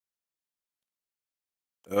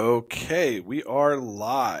Okay, we are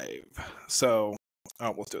live. So,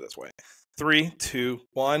 let's do it this way. 3, 2,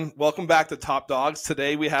 1. Welcome back to Top Dogs.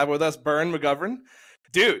 Today we have with us Bern McGovern.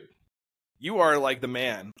 Dude, you are like the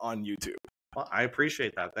man on YouTube. Well, I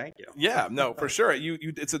appreciate that. Thank you. Yeah, no, for sure.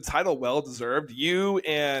 It's a title well deserved. You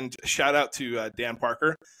and shout out to Dan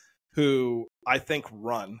Parker, who I think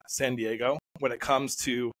run San Diego when it comes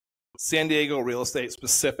to San Diego real estate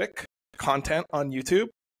specific content on YouTube.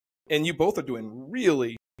 And you both are doing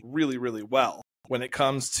really, really, really well when it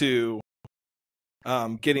comes to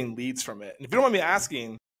getting leads from it. And if you don't mind me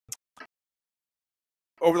asking,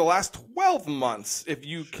 over the last 12 months, if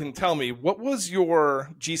you can tell me, what was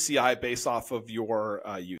your GCI based off of your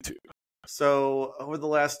YouTube? So over the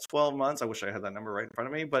last 12 months, I wish I had that number right in front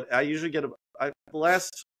of me, but I usually get the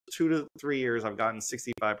last 2 to 3 years, I've gotten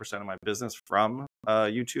 65% of my business from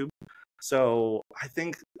YouTube. So I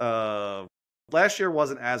think last year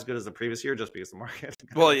wasn't as good as the previous year just because the market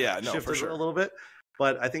shifted for sure. a little bit.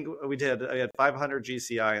 Had 500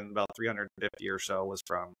 GCI and about 350 or so was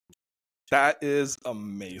from. That is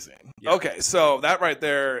amazing. Yeah. Okay, so that right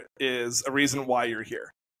there is a reason why you're here.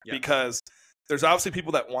 Yeah. Because there's obviously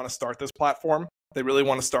people that want to start this platform. They really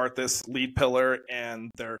want to start this lead pillar,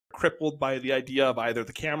 and they're crippled by the idea of either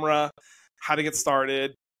the camera, how to get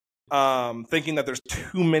started, thinking that there's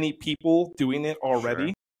too many people doing it already.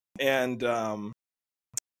 Sure. And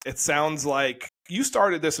it sounds like you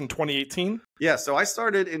started this in 2018. Yeah, so I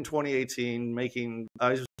started in 2018 I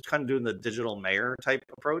was kind of doing the digital mayor type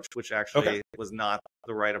approach, which actually was not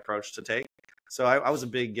the right approach to take. So I was a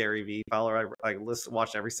big Gary Vee follower. I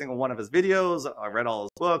watched every single one of his videos. I read all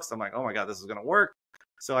his books. I'm like, oh my God, this is going to work.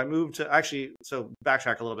 So I moved to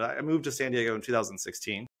backtrack a little bit. I moved to San Diego in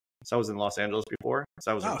 2016. So I was in Los Angeles before.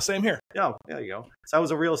 So I was same here. Yeah, there you go. So I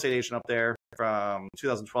was a real estate agent up there from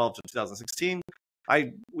 2012 to 2016.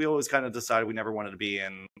 We always kind of decided we never wanted to be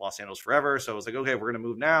in Los Angeles forever. So I was like, okay, we're going to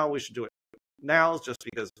move now. We should do it now, just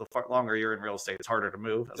because the longer you're in real estate, it's harder to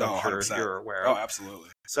move, as I'm sure 100%. You're aware of. Oh,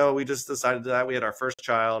 absolutely. So we just decided that. We had our first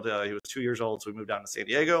child. He was 2 years old, so we moved down to San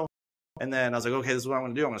Diego. And then I was like, okay, this is what I'm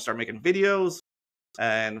going to do. I'm going to start making videos.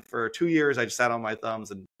 And for 2 years, I just sat on my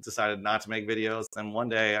thumbs and decided not to make videos. Then one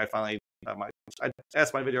day, I finally, I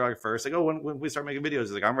asked my videographer first, like, oh, when we start making videos?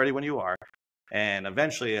 He's like, I'm ready when you are. And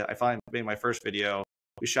eventually, I finally made my first video.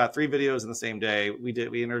 We shot 3 videos in the same day.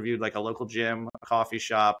 We interviewed like a local gym, a coffee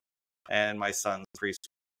shop, and my son's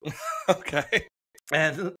preschool. Okay.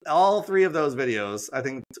 And all 3 of those videos, I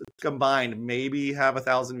think combined, maybe have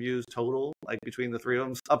 1,000 views total, like between the 3 of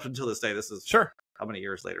them. Up until this day, this is how many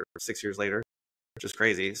years later? 6 years later, which is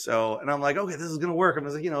crazy. So, and I'm like, okay, this is gonna work. I'm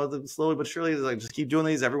like, slowly but surely, like, just keep doing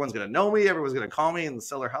these. Everyone's gonna know me. Everyone's gonna call me and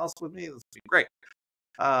sell their house with me. This will be great.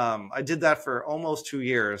 I did that for almost 2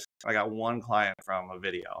 years. I got 1 client from a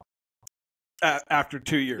video. After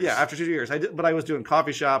 2 years? Yeah, after 2 years. But I was doing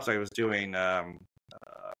coffee shops. I was doing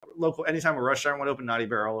local. Anytime a restaurant would open, Naughty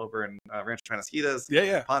Barrel over in Rancho Penasquitas.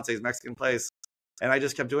 Yeah. Ponce's Mexican place. And I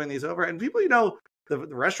just kept doing these over. And people, the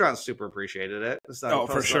restaurants super appreciated it.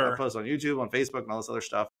 For sure. I post on YouTube, on Facebook, and all this other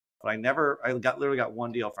stuff. But I literally got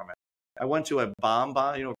 1 deal from it. I went to a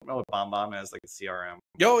BombBomb. You know what BombBomb is, like the CRM.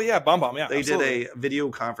 Oh yeah, BombBomb. Yeah, they absolutely. did a video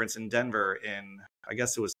conference in Denver in, I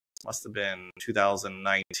guess must have been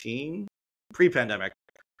 2019, pre-pandemic,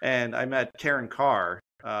 and I met Karen Carr.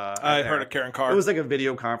 I heard of Karen Carr. It was like a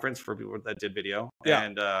video conference for people that did video. Yeah.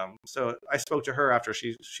 And so I spoke to her after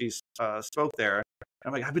she spoke there. And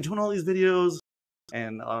I'm like, I've been doing all these videos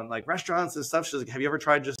and on like restaurants and stuff. She's like, have you ever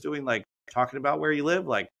tried just doing like talking about where you live,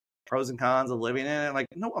 like pros and cons of living in it? Like,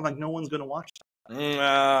 no. I'm like, no one's gonna watch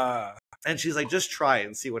that. And she's like, just try it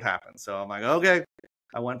and see what happens. So I'm like, okay.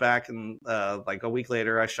 I went back and like a week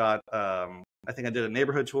later, I shot. I think I did a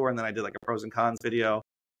neighborhood tour, and then I did like a pros and cons video,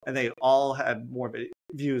 and they all had more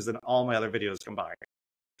views than all my other videos combined.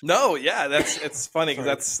 No, yeah, it's funny because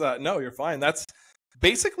that's no, you're fine. That's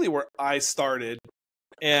basically where I started,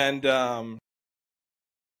 and I'm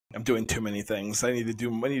doing too many things. I need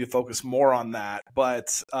to focus more on that.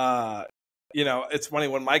 But it's funny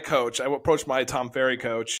when I approached my Tom Ferry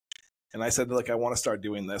coach, and I said, look, I want to start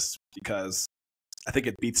doing this because I think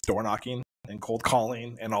it beats door knocking and cold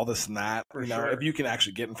calling and all this and that. Sure. If you can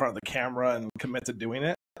actually get in front of the camera and commit to doing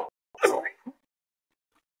it.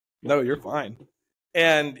 No, you're fine.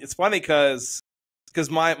 And it's funny because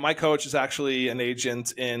my coach is actually an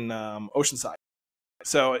agent in Oceanside.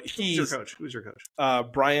 So Who's your coach?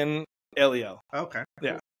 Brian Eliel. Okay.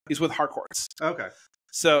 Yeah. He's with Harcourts. Okay.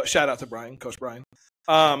 So shout out to Brian, Coach Brian.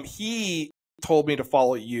 He told me to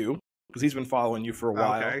follow you because he's been following you for a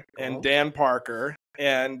while. Okay, cool. And Dan Parker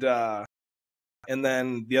and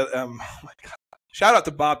then the other, oh my God, Shout out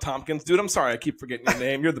to Bob Tompkins. Dude, I'm sorry I keep forgetting your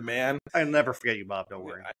name. You're the man. I never forget you, Bob. Don't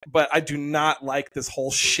worry. But I do not like this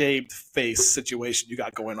whole shaved face situation you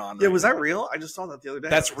got going on. Yeah, was that real? I just saw that the other day.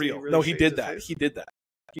 That's real. Really no, he did that. He did that.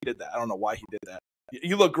 He did that. I don't know why he did that.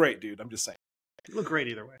 You look great, dude. I'm just saying. You look great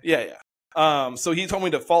either way. Yeah. So he told me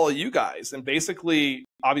to follow you guys and basically,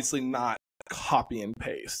 obviously not copy and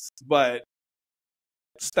paste, but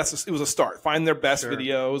it was a start. Find their best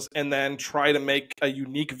videos and then try to make a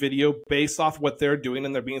unique video based off what they're doing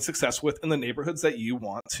and they're being successful with in the neighborhoods that you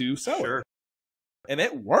want to sell in. And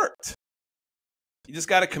it worked. You just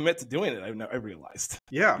got to commit to doing it. I realized.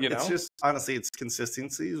 Yeah, it's just honestly, it's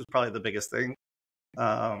consistency was probably the biggest thing.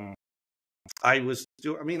 I was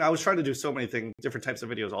trying to do so many things, different types of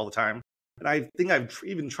videos all the time, and I think I've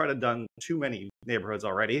even tried to done too many neighborhoods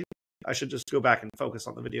already. I should just go back and focus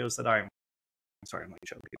on the videos that I'm sorry, I'm like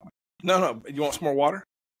choking. No. You want some more water?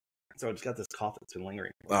 So I just got this cough that's been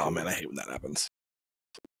lingering. Oh man, I hate when that happens.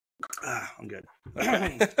 I'm good.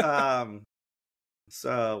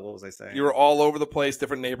 So what was I saying? You were all over the place,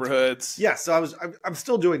 different neighborhoods. Yeah, so I'm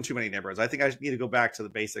still doing too many neighborhoods. I think I need to go back to the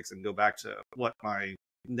basics and go back to what my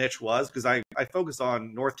niche was, because I focus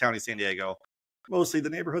on North County, San Diego, mostly the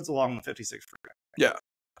neighborhoods along the 56 freeway. Yeah.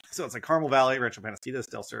 So it's like Carmel Valley, Rancho Panesquitas,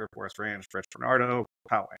 Del Sur, Forest Ranch, Rancho Bernardo,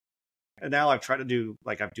 Poway. And now I've tried to do,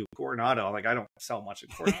 I do Coronado. I don't sell much in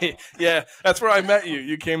Coronado. Yeah, that's where I met you.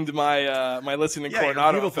 You came to my my listing in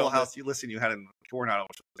Coronado. Beautiful house you had in Coronado,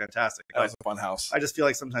 which was fantastic. That was a fun house. I just feel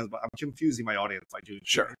like sometimes I'm confusing my audience. I do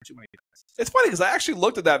too many things. It's funny because I actually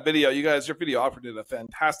looked at that video. Your videographer did a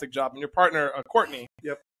fantastic job. And your partner, Courtney.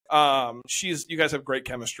 Yep. You guys have great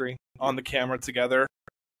chemistry on the camera together.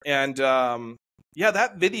 And yeah,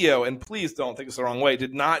 that video, and please don't take this the wrong way,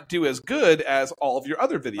 did not do as good as all of your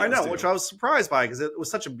other videos. I know, which I was surprised by because it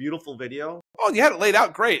was such a beautiful video. Oh, you had it laid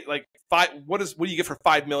out great. Like what do you get for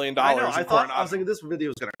 $5 million? I know. I was thinking this video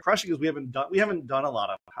is going to crush it because we haven't done a lot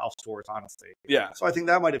of house tours, honestly. Yeah. So I think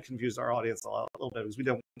that might have confused our audience a little bit because we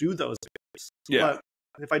don't do those videos. Yeah.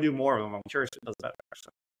 But if I do more of them, I'm curious if it does better.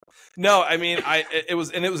 No, I mean, it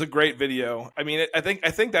was a great video. I mean, I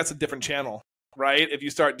think that's a different channel. Right. If you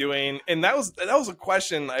start doing, and that was a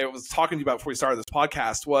question I was talking to you about before we started this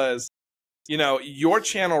podcast was, your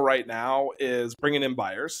channel right now is bringing in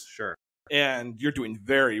buyers. Sure. And you're doing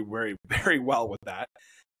very, very, very well with that.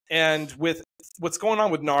 And with what's going on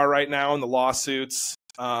with NAR right now and the lawsuits,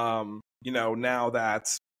 now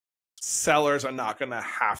that sellers are not going to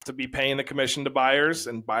have to be paying a commission to buyers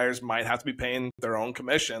and buyers might have to be paying their own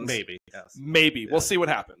commissions. Maybe. Yes. Maybe. Yeah. We'll see what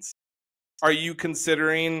happens. Are you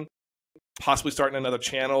considering possibly starting another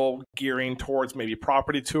channel gearing towards maybe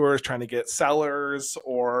property tours, trying to get sellers,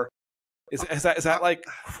 or is that like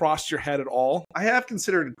crossed your head at all? I have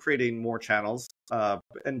considered creating more channels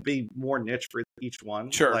and be more niche for each one.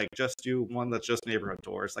 Sure. Like just do one that's just neighborhood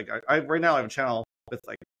tours. Like I right now I have a channel with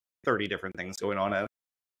like 30 different things going on it.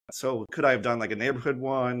 So could I have done like a neighborhood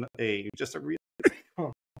one, this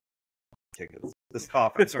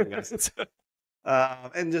cough, I'm sorry guys.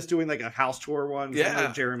 And just doing like a house tour one.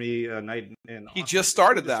 Yeah. Jeremy Knight. He just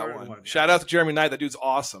started that one. Shout out to Jeremy Knight. That dude's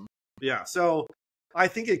awesome. Yeah. So I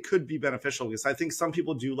think it could be beneficial because I think some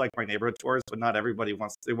people do like my neighborhood tours, but not everybody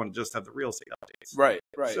they want to just have the real estate updates. Right.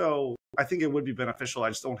 So I think it would be beneficial. I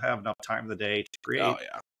just don't have enough time in the day to create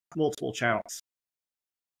multiple channels.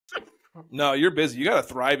 No, you're busy. You got a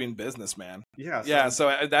thriving business, man. Yeah.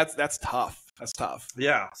 So that's tough. That's tough.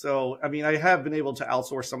 Yeah. So, I mean, I have been able to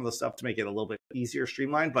outsource some of the stuff to make it a little bit easier,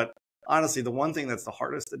 streamlined. But honestly, the one thing that's the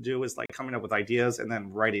hardest to do is like coming up with ideas and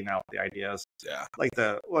then writing out the ideas. Yeah.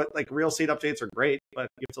 Like real estate updates are great, but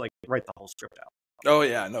you have to like write the whole script out. Oh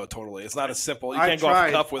yeah, no, totally. It's not as simple. You can't go off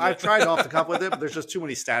the cuff with it. I've tried off the cuff with it, but there's just too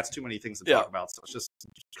many stats, too many things to talk about. So it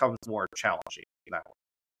becomes more challenging in that way.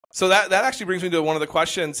 So that actually brings me to one of the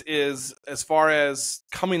questions is, as far as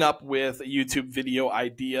coming up with a YouTube video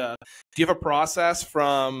idea, do you have a process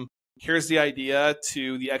from here's the idea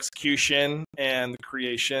to the execution and the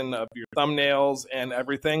creation of your thumbnails and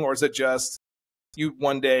everything? Or is it just you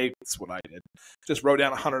one day, that's what I did, just wrote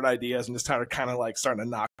down 100 ideas and just kind of like starting to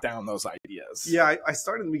knock down those ideas? Yeah, I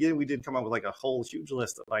started in the beginning. We did come up with like a whole huge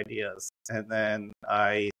list of ideas. And then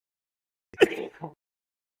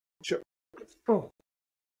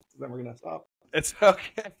then we're gonna stop. It's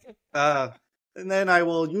okay. And then I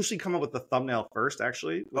will usually come up with the thumbnail first,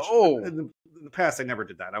 actually. Which in the past, I never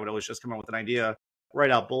did that. I would always just come up with an idea,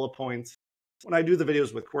 write out bullet points. When I do the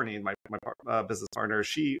videos with Courtney, my business partner,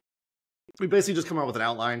 we basically just come up with an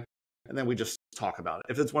outline, and then we just talk about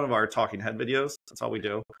it. If it's one of our talking head videos, that's all we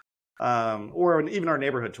do. Or even our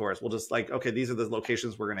neighborhood tours, we'll just like, okay, these are the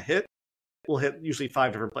locations we're gonna hit. We'll hit usually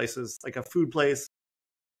 5 different places, like a food place,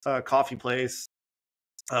 a coffee place,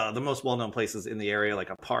 the most well-known places in the area, like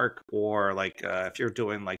a park, or like if you're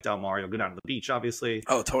doing like Del Mar, you'll go down to the beach, obviously.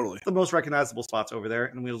 Oh, totally. The most recognizable spots over there,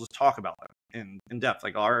 and we'll just talk about them in depth,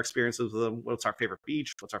 like our experiences with them. What's our favorite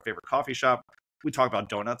beach? What's our favorite coffee shop? We talk about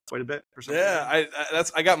donuts quite a bit. For some reason.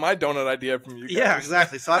 I got my donut idea from you guys. Yeah,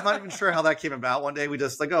 exactly. So I'm not even sure how that came about. One day we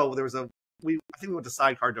just like, oh, there was I think we went to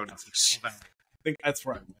Sidecar Donuts. I think that's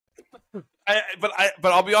right. But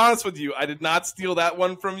I'll be honest with you. I did not steal that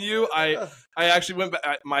one from you. I actually went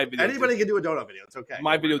back. My video. Anybody can do a donut video. It's okay.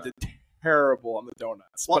 My video did terrible on the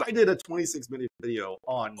donuts. Well, I did a 26-minute video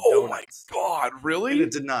on donuts. Oh my god, really? And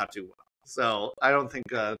it did not do well. So I don't think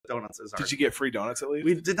donuts is. Did you get free donuts at least?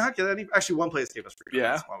 We did not get any. Actually, one place gave us free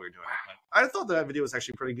donuts while we were doing it. I thought that video was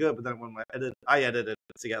actually pretty good, but then when I edited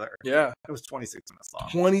it together, it was 26 minutes long.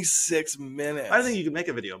 26 minutes. I think you can make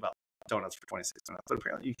a video about donuts for 26 minutes, but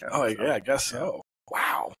apparently you can. Oh yeah, I guess so.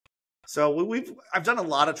 Wow. So I've done a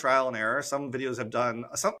lot of trial and error. Some videos have done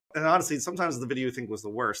some, and honestly, sometimes the video you think was the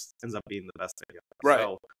worst ends up being the best video. Right.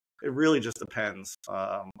 So it really just depends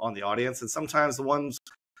on the audience, and sometimes the ones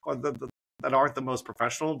that aren't the most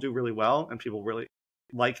professional do really well, and people really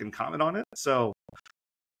like and comment on it. So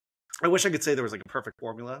I wish I could say there was like a perfect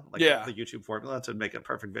formula, like the YouTube formula to make a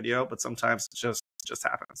perfect video, but sometimes it just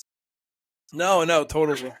happens. No,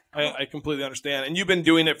 totally. I completely understand. And you've been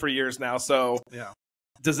doing it for years now, so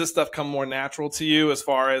does this stuff come more natural to you as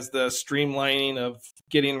far as the streamlining of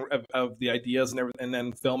getting of the ideas and everything, and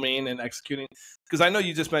then filming and executing? Because I know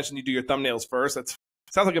you just mentioned you do your thumbnails first.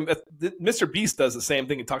 Sounds like Mr. Beast does the same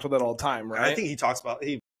thing. He talks about that all the time, right? I think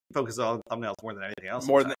he focuses on thumbnails more than anything else.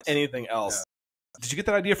 More than anything else. Yeah. Did you get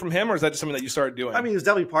that idea from him, or is that just something that you started doing? I mean, it's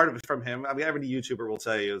definitely part of it from him. I mean, every YouTuber will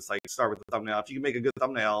tell you it's like start with the thumbnail. If you can make a good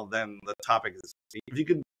thumbnail, then the topic is. If you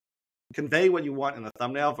can convey what you want in the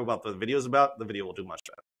thumbnail for what the video's about, the video will do much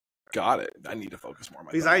better. Got it. I need to focus more on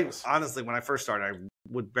my thumbnails. I honestly, when I first started, I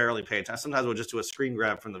would barely pay attention. Sometimes I would just do a screen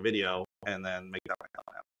grab from the video and then make that my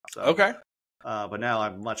thumbnail. So, okay. But now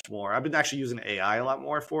I'm much more. I've been actually using AI a lot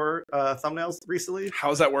more for thumbnails recently.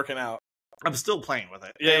 How's that working out? I'm still playing with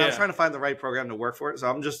it. Yeah, I'm trying to find the right program to work for it. So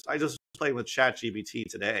I just played with ChatGPT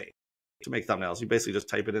today to make thumbnails. You basically just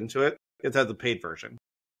type it into it. You have to have the paid version.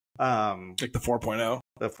 Like the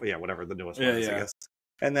 4.0? Whatever the newest one is, I guess.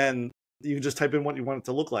 And then you can just type in what you want it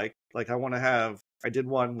to look like. Like I did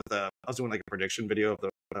one with I was doing like a prediction video of the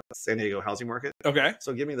San Diego housing market. Okay.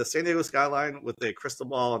 So give me the San Diego skyline with a crystal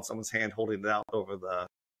ball and someone's hand holding it out over the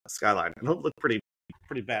skyline. And it'll look pretty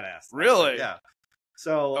badass. Really? Yeah.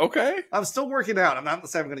 So okay, I'm still working out. I'm not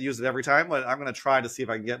saying I'm going to use it every time, but I'm going to try to see if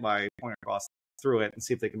I can get my point across through it and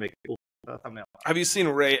see if they can make a cool thumbnail. Have you seen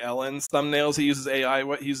Ray Allen's thumbnails? He uses AI.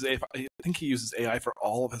 I think he uses AI for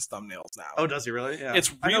all of his thumbnails now. Oh, does he really? Yeah. It's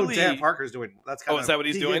really. I know Dan Parker's doing. That's kind of. Is that what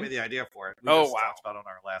he's doing? He gave me the idea for it. We just talked about it on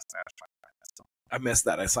our last match. I missed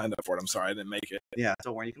that. I signed up for it. I'm sorry, I didn't make it. Yeah,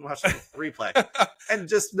 don't worry. You can watch the replay, and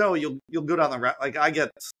just know you'll go down the route. Like I get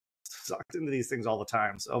sucked into these things all the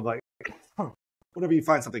time, so I'm like. Whenever you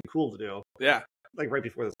find something cool to do. Yeah. Like right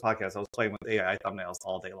before this podcast, I was playing with AI thumbnails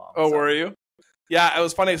all day long. Oh, were you? Yeah, it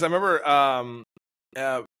was funny because I remember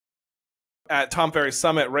at Tom Ferry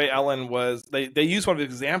Summit, Ray Allen they used one of his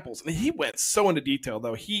examples, and he went so into detail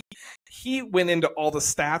though. He went into all the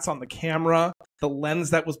stats on the camera, the lens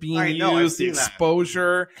that was being used, the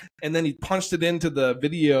exposure, and then he punched it into the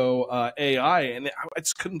video AI, and I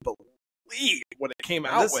just couldn't believe what it came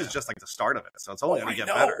out with. This is just like the start of it, so it's only going to get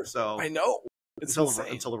better. So I know. Until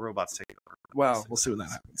the robots take over. Well, we'll see when that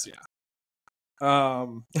happens.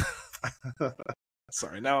 Yeah.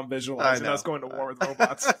 Sorry, now I'm visualizing us going to war with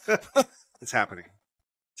robots. It's happening.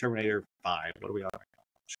 Terminator 5. What are we on right now?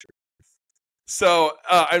 Sure. So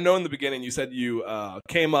I know in the beginning you said you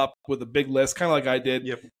came up with a big list, kind of like I did.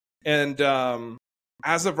 Yep. And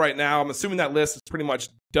as of right now, I'm assuming that list is pretty much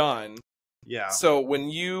done. Yeah. So when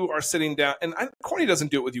you are sitting down, and Courtney doesn't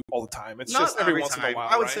do it with you all the time. It's just every once in a while.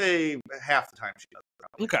 I would say half the time she does.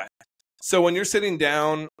 Probably. Okay. So when you're sitting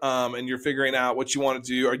down and you're figuring out what you want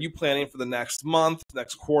to do, are you planning for the next month,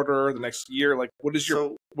 next quarter, the next year? Like, what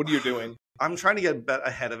are you doing? I'm trying to get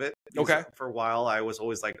ahead of it. Okay. For a while, I was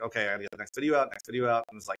always like, okay, I need the next video out.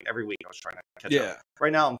 And it's like every week I was trying to catch up.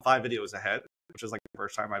 Right now, I'm 5 videos ahead, which is like the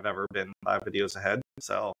first time I've ever been 5 videos ahead.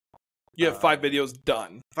 So. You have 5 videos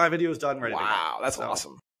done. 5 videos done, ready to go. Wow, that's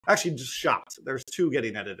awesome. Actually, just shocked. There's 2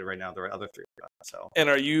 getting edited right now. There are other 3. So. And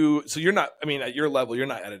you're not, I mean, at your level, you're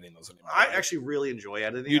not editing those anymore. I actually really enjoy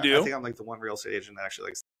editing. You do? I think I'm like the one real estate agent that actually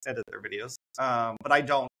likes to edit their videos. But I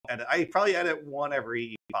don't edit. I probably edit one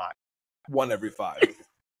every 5. One every 5.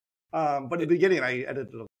 But in the beginning, I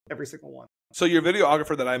edited every single one. So your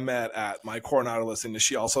videographer that I met at my Coronado listing, does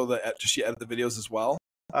she edit the videos as well?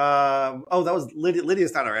 Oh, that was Lydia.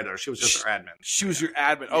 Lydia's not our editor. She was just our admin. She was your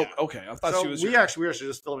admin. Yeah. Oh, okay. I thought So she was. we were actually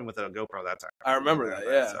just filming with a GoPro that time. I remember that.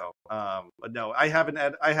 Yeah. So, but no, I have a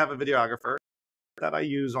videographer that I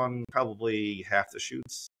use on probably half the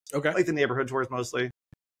shoots. Okay. Like the neighborhood tours mostly.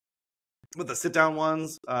 With the sit down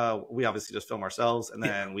ones, we obviously just film ourselves, and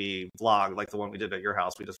then we vlog, like the one we did at your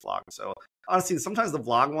house. We just vlog. So honestly, sometimes the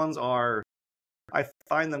vlog ones I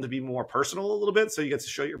find them to be more personal a little bit, so you get to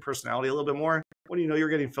show your personality a little bit more. When you know you're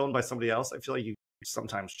getting filmed by somebody else, I feel like you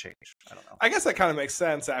sometimes change. I don't know. I guess that kind of makes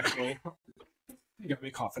sense, actually. You got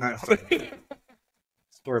me coughing now.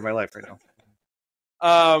 Story of my life right now.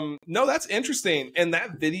 No, that's interesting. And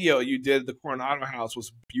that video you did at the Coronado House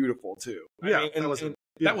was beautiful too. Yeah,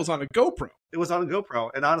 that was on a GoPro. It was on a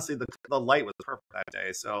GoPro, and honestly, the light was perfect that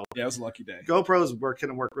day. So yeah, it was a lucky day. GoPros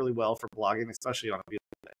can work really well for vlogging, especially on a beautiful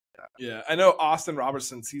day. Yeah, I know Austin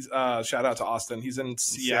Robertson. He's shout out to Austin. He's in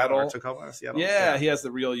Seattle. Seattle. Yeah, he has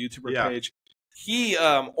the real YouTuber page. He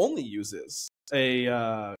only uses he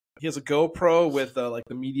has a GoPro with like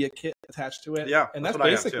the media kit attached to it. Yeah, and that's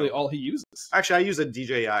basically all he uses. Actually, I use a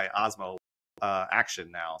DJI Osmo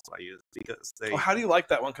Action now, so I use it because they. Oh, how do you like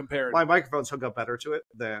that one compared? My microphones hook up better to it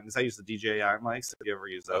than because I use the DJI mics. If you ever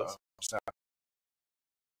use those.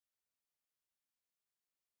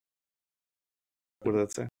 What did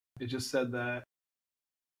that say? It just said that.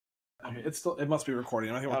 Okay, it must be recording.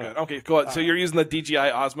 I think we're good. Okay, go ahead. So you're using the DJI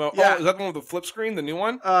Osmo. Yeah. Oh, is that the one with the flip screen, the new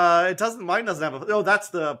one? It doesn't. Mine doesn't have a. No, that's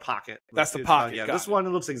the Pocket. That's the Pocket. Yeah, this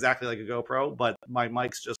one looks exactly like a GoPro, but my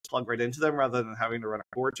mics just plug right into them rather than having to run a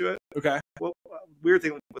cord to it. Okay. Well, weird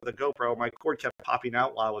thing with the GoPro, my cord kept popping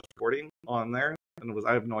out while I was recording on there, and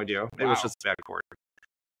I have no idea. Maybe it was just a bad cord.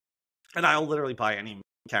 And I'll literally buy any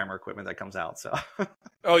camera equipment that comes out. So.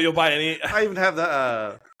 Oh, you'll buy any? I even have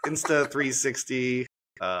the Insta360.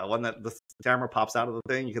 One that the camera pops out of the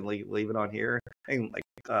thing, you can leave it on here and like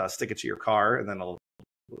stick it to your car, and then it'll.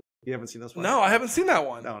 You haven't seen this one? No, I haven't seen that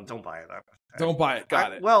one. No, don't buy it. Don't buy it.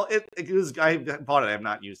 Got it. Well, it was. I bought it. I have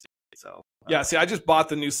not used it. So yeah. See, I just bought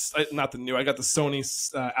the new. Not the new. I got the Sony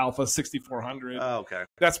Alpha 6400. Oh, okay.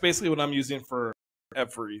 That's basically what I'm using for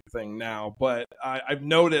everything now. But I've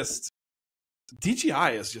noticed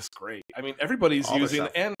DJI is just great. I mean, everybody's using,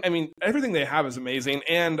 and I mean, everything they have is amazing,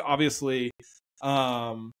 and obviously.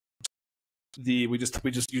 You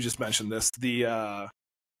just mentioned this. The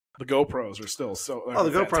GoPros are still so. Oh,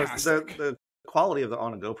 the GoPros. The quality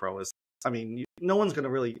on a GoPro is. I mean, no one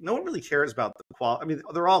really cares about the quality. I mean,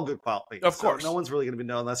 they're all good quality. Of course, no one's really going to be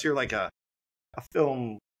known unless you're like a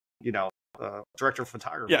film, director of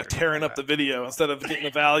photography. Yeah, tearing up the video instead of getting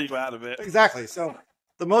the value out of it. Exactly. So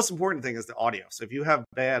the most important thing is the audio. So if you have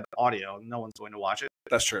bad audio, no one's going to watch it.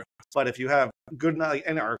 That's true. But if you have good,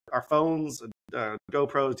 and our phones,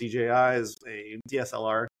 GoPros, DJIs, a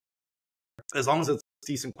DSLR, as long as it's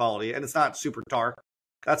decent quality and it's not super dark,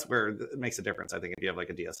 that's where it makes a difference. I think if you have like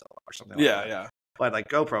a DSLR or something. Yeah. But like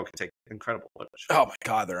GoPro can take incredible footage. Oh my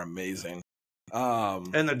god, they're amazing.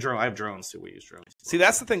 And the drone, I have drones too. We use drones. See,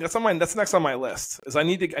 that's the thing. That's next on my list. Is I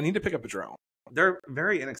need to pick up a drone. They're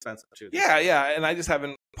very inexpensive too. Yeah, and I just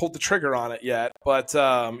haven't pulled the trigger on it yet. But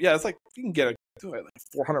yeah, it's like you can get like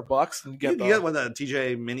 $400 and you get one of the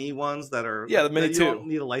TJ Mini ones that are the Mini you 2. Don't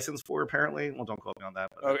need a license for apparently. Well, don't quote me on that.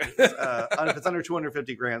 But okay. If it's under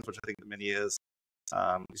 250 grams, which I think the Mini is,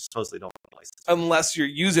 you supposedly don't need a license. Unless you're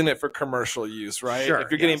using it for commercial use, right? Sure, if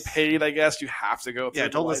you're getting paid, I guess you have to go through. Yeah,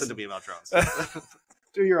 don't listen to me about drones.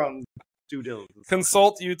 Do your own due diligence.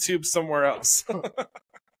 Consult YouTube somewhere else.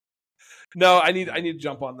 No, I need to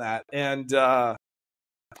jump on that, and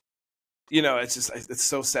it's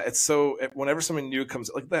so sad. It's so whenever something new comes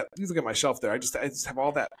like that, you look at my shelf there. I just have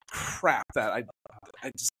all that crap that I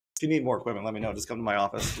just. If you need more equipment, let me know. Just come to my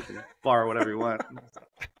office. You can borrow whatever you want.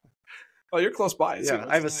 Oh, you're close by. Yeah,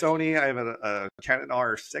 I have a Sony. I have a Canon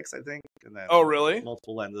R6, I think, and then really?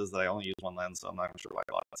 Multiple lenses that I only use one lens, so I'm not even sure why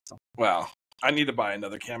I bought it. So. Wow, I need to buy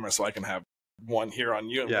another camera so I can have one here on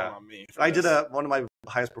you and one on me. I did one of my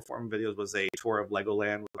highest performing videos was a tour of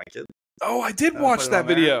Legoland with my kids. Oh, I did watch that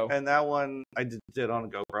video. And that one I did on a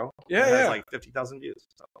GoPro. Yeah, it has like 50,000 views.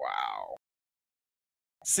 So. Wow.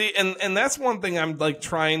 See, and that's one thing I'm like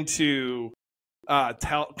trying to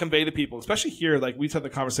convey to people, especially here. Like we had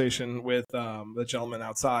the conversation with the gentleman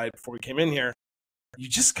outside before we came in here. You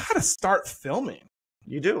just got to start filming.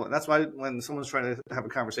 You do, and that's why when someone's trying to have a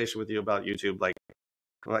conversation with you about YouTube, like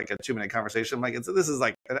a 2-minute conversation, I'm like this is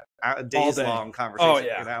like a days long conversation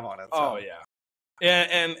you can have on it. So. Oh yeah.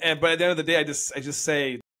 And but at the end of the day, I just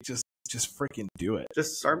say just freaking do it.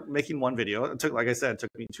 Just start making one video. It took, like I said, it took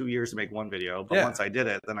me 2 years to make one video. But once I did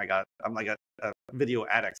it, then I'm like a video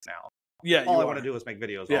addict now. Yeah, all I want to do is make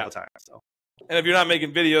videos all the time. So And if you're not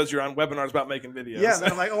making videos, you're on webinars about making videos. Yeah,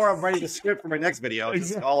 then I'm like, or I'm writing a script for my next video.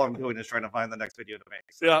 Just all I'm doing is trying to find the next video to make.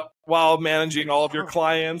 So. Yeah, while managing all of your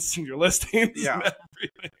clients and your listings. Yeah, and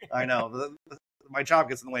everything. I know. My job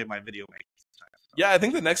gets in the way of my video making. Yeah, I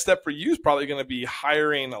think the next step for you is probably going to be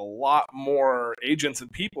hiring a lot more agents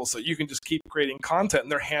and people so you can just keep creating content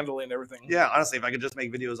and they're handling everything. Yeah, honestly, if I could just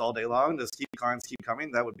make videos all day long, just keep clients keep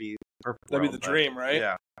coming, that would be perfect. That'd be the dream, right?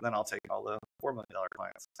 Yeah, then I'll take all the $4 million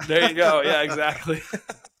clients. There you go. Yeah, exactly.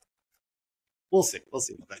 We'll see.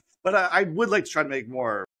 But I would like to try to make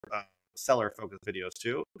more seller-focused videos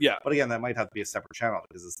too. Yeah. But again, that might have to be a separate channel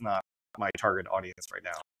because it's not my target audience right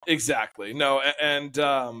now. Exactly. No, and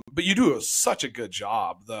but you do such a good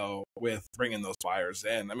job though with bringing those buyers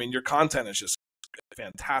in. I mean, your content is just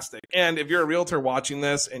fantastic. And if you're a realtor watching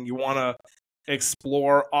this and you want to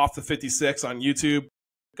explore Off the 56 on YouTube,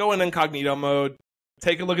 go in incognito mode,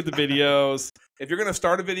 take a look at the videos. If you're going to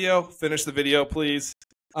start a video, finish the video, please.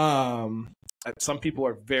 Some people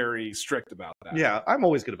are very strict about that. Yeah, I'm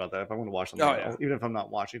always good about that. If I want to watch something, even if I'm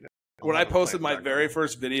not watching it. When I posted my very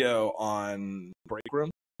first video on Breakroom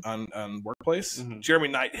on Workplace, Jeremy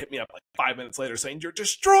Knight hit me up like 5 minutes later saying, "You're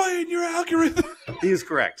destroying your algorithm." He is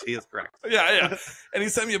correct. Yeah. And he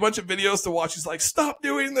sent me a bunch of videos to watch. He's like, "Stop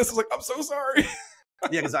doing this." I was like, "I'm so sorry."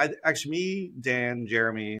 Yeah, because me, Dan,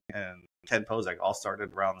 Jeremy, and Ken Pozak all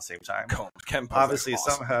started around the same time. Ken Pozak's obviously,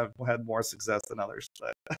 awesome. Some have had more success than others,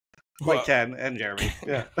 but like Ken and Jeremy.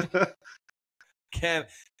 Yeah. Ken,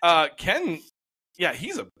 yeah,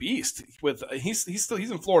 he's a beast. He's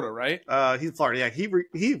in Florida, right? He's in Florida. Yeah,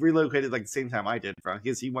 he relocated like the same time I did.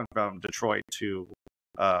 He went from Detroit to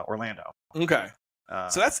Orlando. Okay,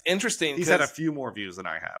 so that's interesting. He's had a few more views than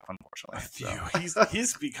I have, unfortunately. So.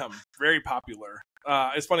 He's become very popular.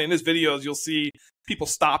 It's funny in his videos you'll see people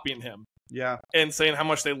stopping him, and saying how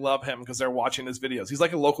much they love him because they're watching his videos. He's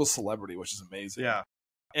like a local celebrity, which is amazing. Yeah,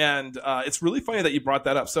 and it's really funny that you brought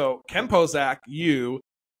that up. So Ken Pozak, you.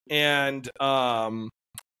 And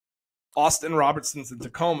Austin Robertson's in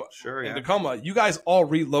Tacoma. Sure, yeah. In Tacoma, you guys all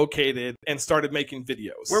relocated and started making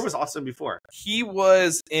videos. Where was Austin before? He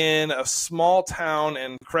was in a small town,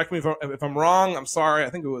 and correct me if I'm wrong. I'm sorry. I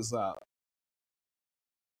think it was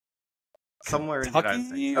somewhere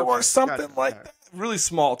Kentucky or something like that. Really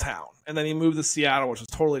small town. And then he moved to Seattle, which was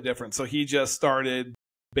totally different. So he just started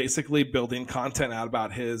basically building content out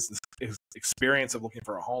about his experience of looking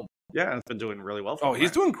for a home. Yeah, and it's been doing really well for him.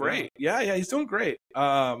 He's doing great. Yeah, he's doing great.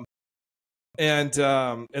 And then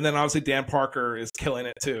obviously Dan Parker is killing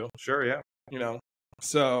it too. Sure, yeah. You know,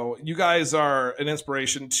 so you guys are an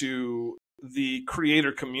inspiration to the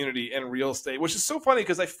creator community in real estate, which is so funny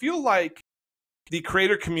because I feel like the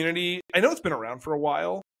creator community, I know it's been around for a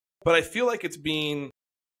while, but I feel like it's blowing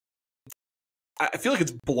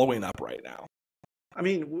up right now. I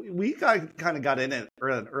mean, we kind of got in it at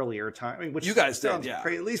an earlier time. I mean, which you guys did, yeah.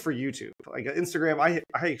 Great, at least for YouTube. Like Instagram, I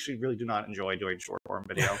actually really do not enjoy doing short form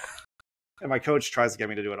video. And my coach tries to get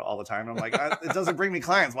me to do it all the time. I'm like, it doesn't bring me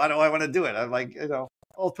clients. Why do I want to do it? I'm like,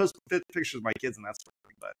 I'll post pictures of my kids and that sort of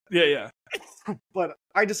thing. But yeah. But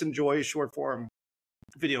I just enjoy short form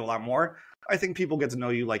video a lot more. I think people get to know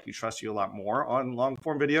you, like you, trust you a lot more on long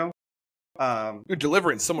form video. You're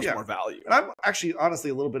delivering so much more value. And I'm actually honestly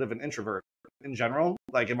a little bit of an introvert in general.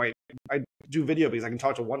 Like I do video because I can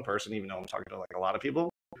talk to one person even though I'm talking to like a lot of people.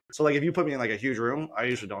 So like if you put me in like a huge room, I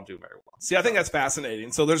usually don't do very well. See, I think that's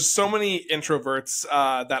fascinating. So there's so many introverts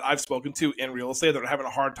that I've spoken to in real estate that are having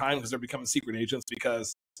a hard time because they're becoming secret agents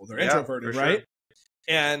because they're introverted, right? Sure.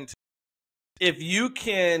 And if you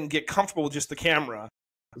can get comfortable with just the camera,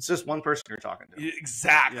 it's just one person you're talking to.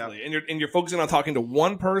 Exactly. Yeah. And you're focusing on talking to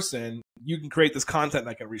one person, you can create this content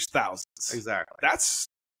that can reach thousands. Exactly. That's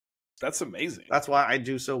amazing. That's why I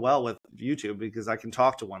do so well with YouTube, because I can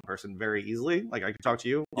talk to one person very easily. Like I can talk to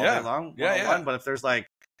you all day long. But if there's like,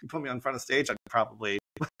 you put me on front of stage, I'd probably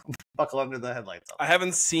buckle under the headlights. I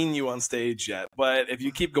haven't seen you on stage yet, but if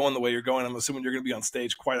you keep going the way you're going, I'm assuming you're going to be on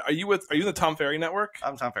stage quite. Are you in the Tom Ferry network?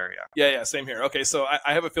 I'm Tom Ferry, yeah. Yeah, same here. Okay, so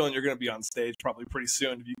I have a feeling you're going to be on stage probably pretty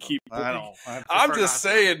soon if you keep. I'm just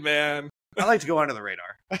saying, man. I like to go under the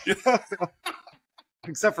radar.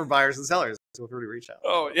 Except for buyers and sellers. So feel free to reach out.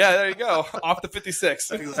 Oh, yeah, there you go. Off the 56.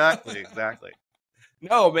 Exactly.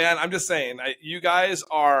 No, man, I'm just saying, you guys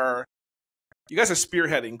are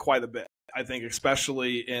spearheading quite a bit, I think,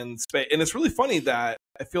 especially in space. And it's really funny that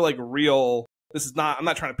I feel like I'm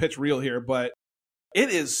not trying to pitch real here, but it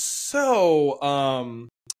is so,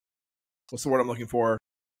 what's the word I'm looking for?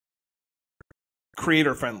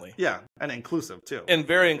 Creator friendly. Yeah, and inclusive too. And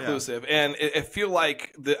very inclusive. Yeah. And I feel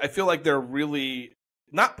like they're really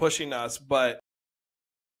not pushing us, but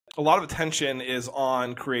a lot of attention is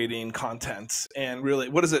on creating content. And really,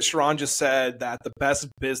 what is it? Sharon just said that the best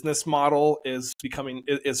business model is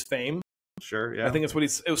fame. Sure, yeah. I think it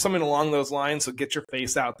was something along those lines. So get your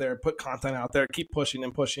face out there, put content out there, keep pushing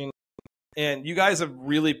and pushing. And you guys have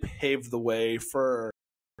really paved the way for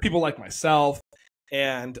people like myself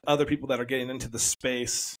and other people that are getting into the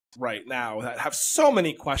space right now that have so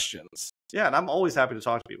many questions. Yeah, and I'm always happy to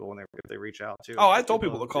talk to people if they reach out too. Oh, I told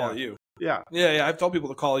people to call you. Yeah. I've told people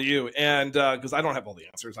to call you, and because I don't have all the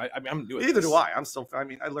answers. I mean, I'm new at Neither this. do I. I learn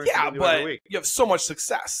something new every week. You have so much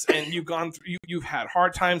success, and you've gone through. You've had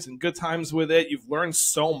hard times and good times with it. You've learned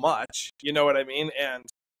so much. You know what I mean?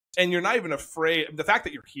 And you're not even afraid. The fact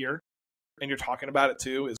that you're here and you're talking about it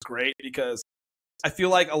too is great, because I feel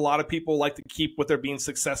like a lot of people like to keep what they're being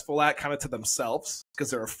successful at kind of to themselves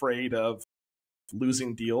because they're afraid of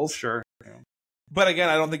losing deals. Sure. Yeah. But again,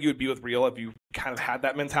 I don't think you would be with Real if you kind of had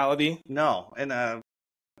that mentality. No, and I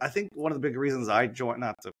think one of the big reasons I joined,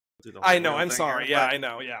 not to do the whole I know, I'm thing sorry. here, Yeah, I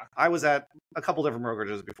know, yeah. I was at a couple different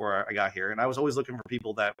brokerages before I got here, and I was always looking for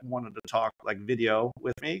people that wanted to talk like video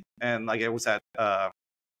with me. And like I was at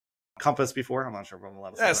Compass before. I'm not sure if I'm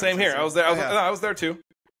allowed to say Yeah, same here. I was there. I was there too.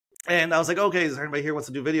 And I was like, okay, is there anybody here who wants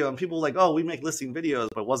to do video? And people were like, oh, we make listing videos,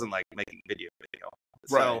 but it wasn't like making video.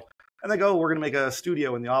 Right. So, and they go, we're going to make a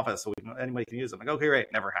studio in the office so anybody can use it. I'm like, okay, great.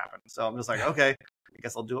 Never happened. So I'm just like, okay, I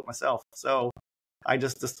guess I'll do it myself. So I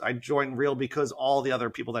joined Real because all the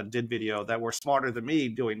other people that did video that were smarter than me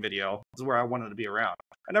doing video is where I wanted to be around.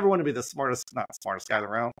 I never wanted to be the not smartest guy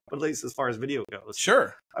around, but at least as far as video goes.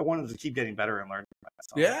 Sure. I wanted to keep getting better and learn.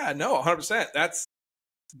 Yeah, no, 100%. That's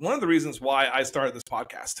one of the reasons why I started this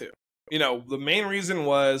podcast too. You know, the main reason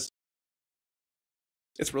was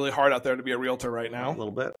it's really hard out there to be a realtor right now. A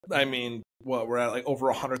little bit. I mean, we're at like over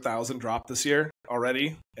 100,000 drop this year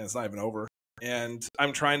already, and it's not even over. And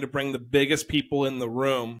I'm trying to bring the biggest people in the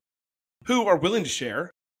room who are willing to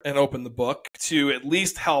share and open the book to at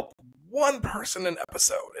least help one person an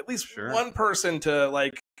episode, at least one person to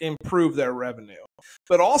like improve their revenue.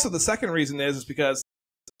 But also the second reason is because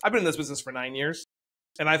I've been in this business for 9 years,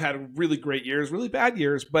 and I've had really great years, really bad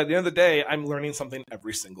years. But at the end of the day, I'm learning something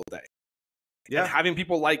every single day. Yeah. And having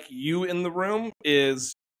people like you in the room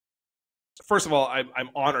is, first of all, I'm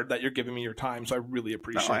honored that you're giving me your time. So I really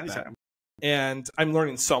appreciate that. And I'm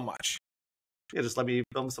learning so much. Yeah, just let me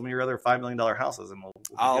film some of your other $5 million houses, and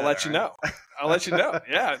I'll let you know. I'll let you know.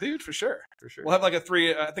 Yeah, dude, for sure. For sure. We'll have like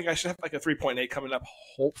I think I should have like a 3.8 coming up,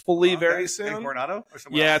 hopefully very soon. In Coronado?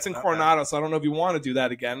 Yeah, it's in Coronado, so I don't know if you want to do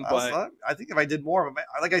that again. But I think if I did more,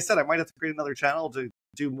 like I said, I might have to create another channel to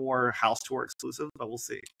do more house tour exclusive, but we'll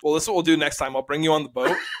see. Well, this is what we'll do next time. I'll bring you on the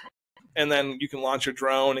boat, and then you can launch your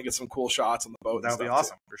drone and get some cool shots on the boat. That would be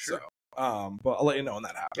awesome, for sure. So, but I'll let you know when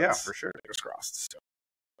that happens. Yeah, for sure. Fingers crossed.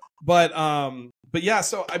 But yeah,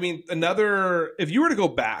 so I mean, if you were to go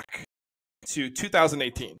back to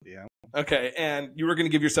 2018, okay, and you were going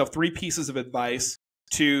to give yourself 3 pieces of advice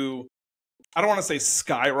to, I don't want to say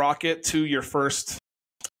skyrocket to your first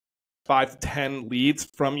 5 to 10 leads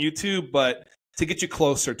from YouTube, but to get you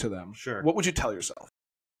closer to them. Sure. What would you tell yourself?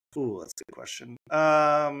 Ooh, that's a good question.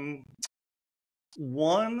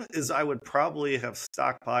 One is I would probably have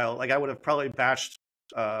stockpiled, like I would have probably batched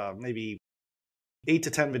maybe 8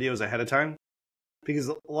 to 10 videos ahead of time,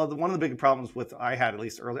 because one of the big problems I had, at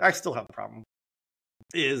least early, I still have the problem,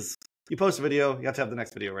 is you post a video, you have to have the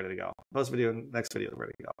next video ready to go. Post a video, next video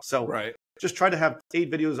ready to go. So just try to have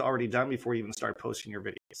 8 videos already done before you even start posting your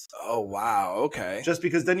videos. Oh, wow. Okay. Just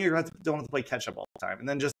because then you don't have to play catch up all the time. And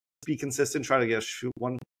then just be consistent, try to shoot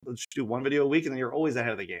one video a week, and then you're always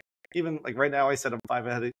ahead of the game. Even like right now, I said I'm 5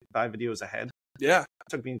 videos ahead. Yeah. It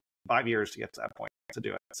took me 5 years to get to that point to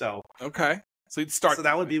do it. So, okay. So you'd start. So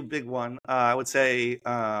that would be a big one. I would say,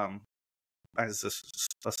 this is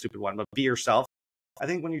a stupid one, but be yourself. I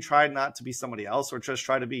think when you try not to be somebody else, or just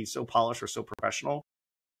try to be so polished or so professional,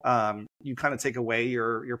 you kind of take away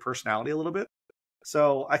your personality a little bit.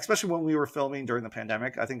 So especially when we were filming during the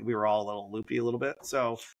pandemic, I think we were all a little loopy a little bit.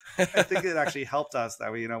 So I think it actually helped us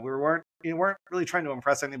that we weren't really trying to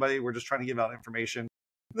impress anybody. We're just trying to give out information.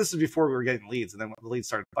 This is before we were getting leads, and then when the leads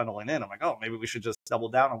started bundling in, I'm like, oh, maybe we should just double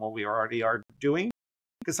down on what we already are doing.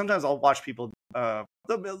 Because sometimes I'll watch people,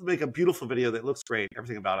 they'll make a beautiful video that looks great,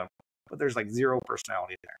 everything about them, but there's like 0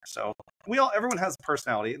 personality there. So everyone has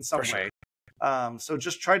personality in some way. So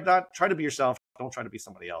just try to be yourself. Don't try to be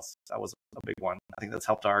somebody else. That was a big one. I think that's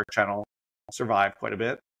helped our channel survive quite a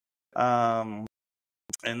bit. And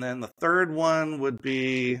then the third one would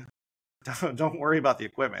be, don't worry about the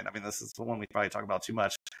equipment. I mean, this is the one we probably talk about too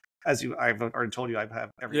much. I've already told you, I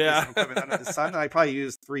have every piece of equipment under the sun. I probably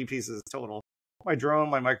use 3 pieces total: my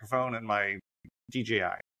drone, my microphone, and my DJI.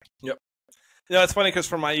 Yep. Yeah, it's funny because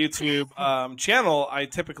for my YouTube channel, I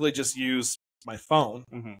typically just use my phone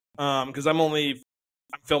because I'm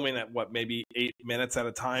filming at maybe 8 minutes at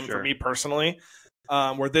a time for me personally.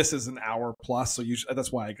 Where this is an hour plus, so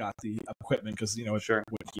that's why I got the equipment because it would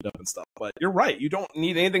heat up and stuff. But you're right, you don't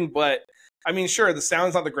need anything. But I mean, sure, the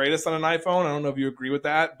sound's not the greatest on an iPhone. I don't know if you agree with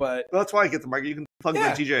that, but that's why I get the mic. You can plug the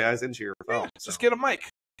DJIs into your phone. Just get a mic,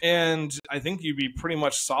 and I think you'd be pretty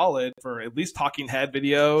much solid for at least talking head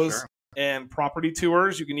videos and property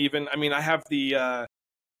tours. You can even, I mean, I have the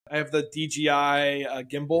DJI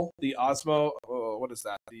gimbal, the Osmo. What is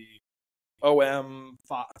that? The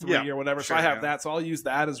OM3 or whatever. So I have that. So I'll use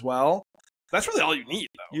that as well. That's really all you need,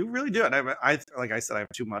 though. You really do. And I like I said, I have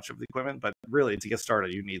too much of the equipment, but really to get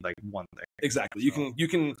started, you need like one thing. Exactly. So. You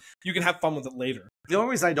can have fun with it later. The only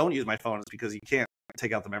reason I don't use my phone is because you can't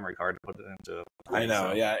take out the memory card to put it into. I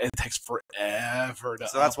know. Yeah, it takes forever.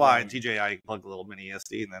 So that's why DJI plug a little mini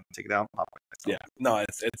SD and then take it out. And pop it. Yeah. No,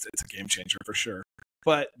 it's a game changer for sure.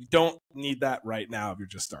 But you don't need that right now if you're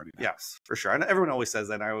just starting out. Yes, for sure. And everyone always says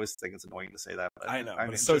that, and I always think it's annoying to say that. But I know,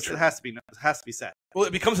 but it's so true. It has to be said. Well,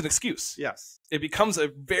 it becomes an excuse. Yes. It becomes a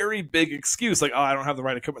very big excuse, like, oh, I don't have the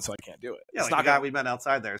right equipment, so I can't do it. Yeah, like the guy we met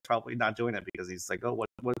outside there is probably not doing it because he's like, oh, what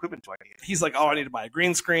equipment do I need? He's like, oh, I need to buy a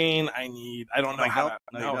green screen. I don't know how to.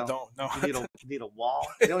 No, don't. You need a wall.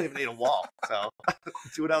 You don't even need a wall. So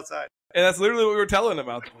do it outside. And that's literally what we were telling him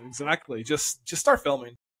about. Exactly. Just start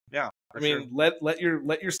filming. Yeah. I mean, let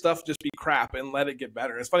your stuff just be crap and let it get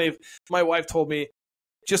better. It's funny. If my wife told me,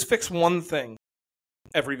 just fix one thing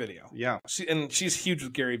every video. Yeah. She's huge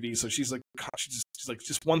with Gary Vee, so she's like,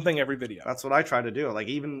 just one thing every video. That's what I try to do. Like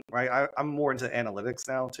even I'm more into analytics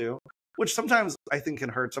now too, which sometimes I think can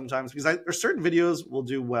hurt sometimes because there's certain videos will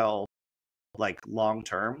do well, like long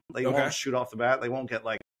term. They won't shoot off the bat. They won't get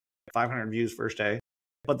like 500 views first day,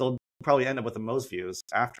 but they'll probably end up with the most views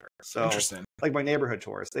after. So interesting. Like my neighborhood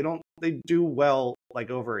tours, they do well like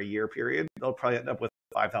over a year period. They'll probably end up with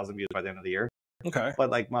 5,000 views by the end of the year. Okay. But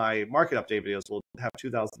like my market update videos will have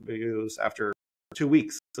 2,000 views after 2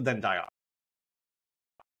 weeks, but then die off.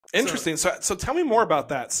 Interesting. So tell me more about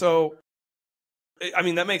that. So, I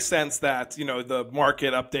mean, that makes sense that, the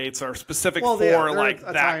market updates are specific for like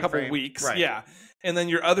that couple weeks. Right. Yeah. And then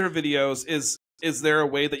your other videos is there a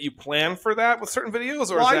way that you plan for that with certain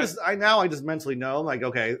videos? Or I just mentally know, like,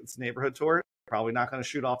 okay, it's a neighborhood tour. Probably not going to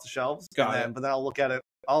shoot off the shelves. But then I'll look at it.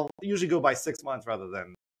 I'll usually go by 6 months rather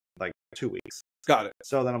than like 2 weeks. Got it.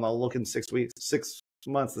 So then I'm going to look in 6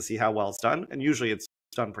 months to see how well it's done. And usually it's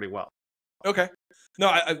done pretty well. Okay. No,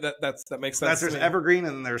 that makes sense. There's evergreen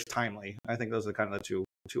and then there's timely. I think those are kind of the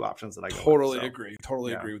two options that I go totally with, agree.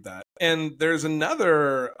 Totally agree with that. And there's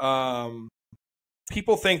another,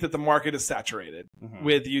 people think that the market is saturated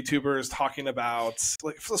with YouTubers talking about,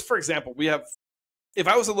 like, for example, if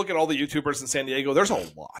I was to look at all the YouTubers in San Diego, there's a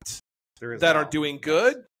lot that are doing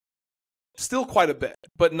good, still quite a bit,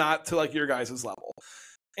 but not to like your guys' level.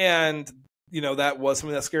 And, that was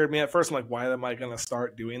something that scared me at first. I'm like, why am I going to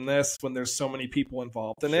start doing this when there's so many people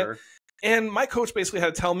involved in it? And my coach basically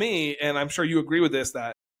had to tell me, and I'm sure you agree with this,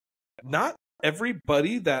 that not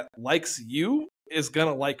everybody that likes you is going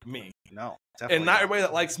to like me. No. And not everybody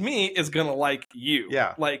that likes me is going to like you.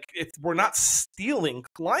 Yeah. Like, we're not stealing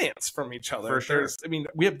clients from each other. For sure. I mean,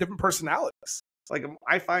 we have different personalities. Like,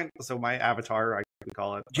 I find, so my avatar, we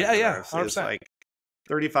call it. Yeah, 100%. Is like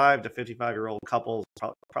 35 to 55-year-old couples,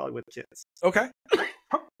 probably with kids. Okay.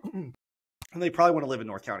 And they probably want to live in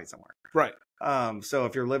North County somewhere. Right. So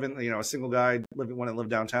if you're living, a single guy want to live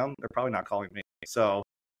downtown, they're probably not calling me. So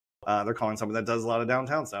they're calling someone that does a lot of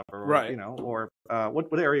downtown stuff, or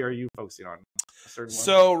what area are you focusing on? A certain one?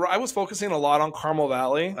 So I was focusing a lot on Carmel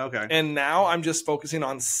Valley. Okay. And now I'm just focusing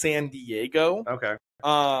on San Diego. Okay.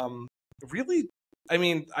 Really,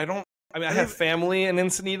 I have family in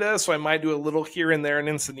Encinitas, so I might do a little here and there in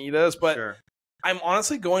Encinitas, but I'm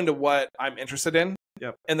honestly going to what I'm interested in.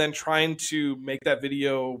 Yep. And then trying to make that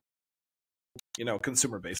video,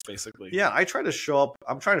 consumer based, basically. Yeah, I'm trying to show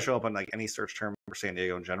up on like any search term for San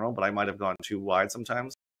Diego in general, but I might have gone too wide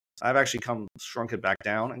sometimes. I've actually shrunk it back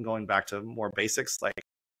down and going back to more basics. Like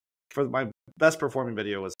for my best performing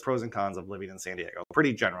video was pros and cons of living in San Diego.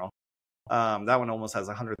 Pretty general. That one almost has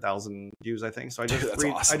 100,000 views, I think. So I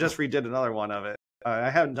just redid another one of it. I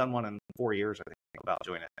hadn't done one in 4 years, I think, about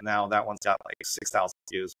doing it. And now that one's got like 6,000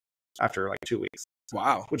 views after like 2 weeks.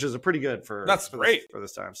 Wow. Which is a pretty good for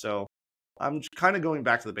this time. So I'm kind of going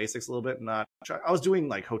back to the basics a little bit. I was doing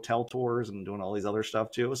like hotel tours and doing all these other stuff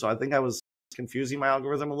too. So I think I was confusing my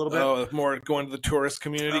algorithm a little bit. Oh, more going to the tourist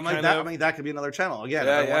community that could be another channel. Again,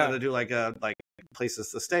 if I wanted to do like places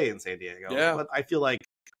to stay in San Diego. Yeah. But I feel like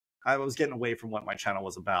I was getting away from what my channel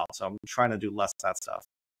was about. So I'm trying to do less of that stuff.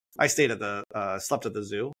 I stayed at slept at the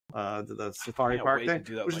zoo, the safari park thing,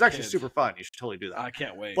 which is actually super fun. You should totally do that. I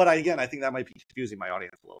can't wait. But I think that might be confusing my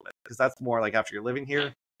audience a little bit, because that's more like after you're living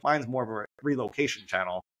here. Mine's more of a relocation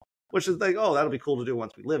channel, which is like, oh, that'll be cool to do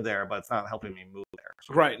once we live there, but it's not helping me move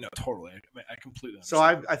there. Right. No, totally. I completely understand.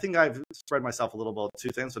 So I think I've spread myself a little bit too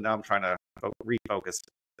thin. So now I'm trying to refocus.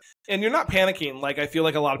 And you're not panicking like I feel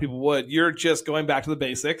like a lot of people would. You're just going back to the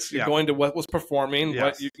basics. You're going to what was performing,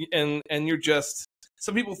 and you're just.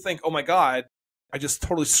 Some people think, oh my God, I just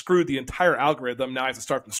totally screwed the entire algorithm. Now I have to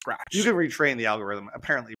start from scratch. You can retrain the algorithm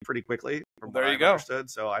apparently pretty quickly. From there what you I've go. Understood.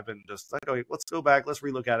 So I've been just like, oh, let's go back. Let's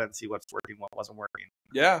relook at it and see what's working, what wasn't working.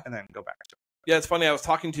 Yeah. And then go back to it. Yeah, it's funny. I was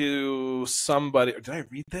talking to somebody. Did I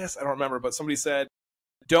read this? I don't remember. But somebody said,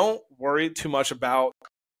 don't worry too much about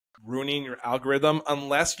ruining your algorithm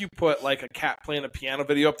unless you put like a cat playing a piano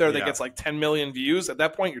video up there that gets like 10 million views. At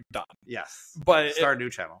that point, you're done. Yes. But start a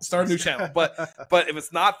new channel. Start a new channel. But if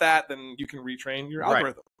it's not that, then you can retrain your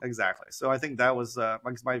algorithm. Right. Exactly. So I think that was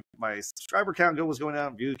my subscriber count was going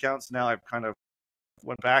down, view counts. Now I've kind of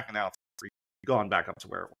went back, and now it's gone back up to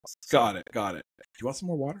where it was. So. Got it. Do you want some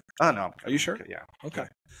more water? Oh no. Are you sure? Okay, yeah. Okay.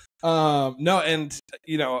 No, and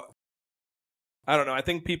I don't know. I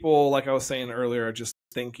think people, like I was saying earlier, are just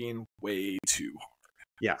thinking way too hard.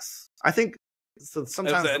 Yes. I think so.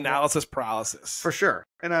 Sometimes the analysis paralysis. For sure.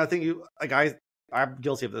 And I think I'm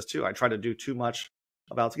guilty of this too. I try to do too much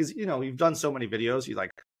about, because you've done so many videos. You like,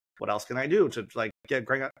 what else can I do to like get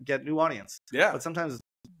new audience? Yeah. But sometimes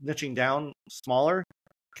niching down smaller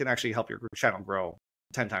can actually help your channel grow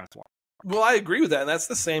 10 times more. Well, I agree with that. And that's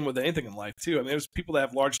the same with anything in life too. I mean, there's people that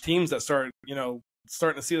have large teams that starting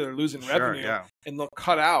to see they're losing revenue, and they'll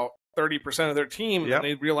cut out 30% of their team, and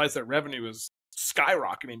they realize that revenue is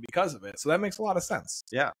skyrocketing because of it. So that makes a lot of sense.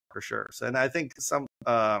 Yeah, for sure. So, and I think some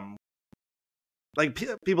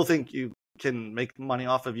people think you can make money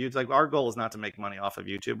off of YouTube. Like, our goal is not to make money off of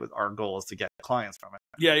YouTube, but our goal is to get clients from it.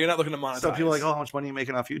 Yeah, you're not looking to monetize. So people are like, oh, how much money are you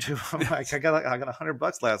making off YouTube? I'm like, I got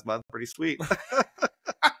 $100 last month. Pretty sweet.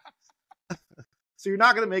 So you're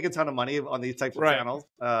not going to make a ton of money on these types of channels.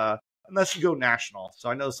 Unless you go national. So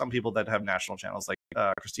I know some people that have national channels, like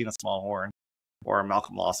Christina Smallhorn or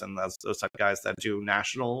Malcolm Lawson. That's those type of guys that do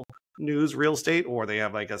national news, real estate, or they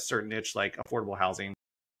have like a certain niche, like affordable housing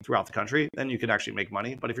throughout the country. Then you can actually make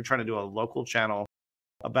money. But if you're trying to do a local channel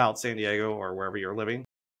about San Diego or wherever you're living,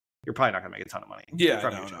 you're probably not going to make a ton of money. Yeah,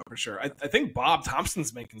 no, for sure. I think Bob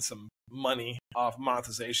Thompson's making some money off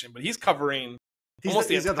monetization, but he's covering almost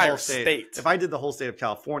the entire state. If I did the whole state of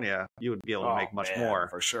California, you would be able to make much more.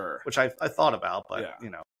 For sure. Which I thought about, but,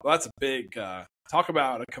 Well, that's a big, talk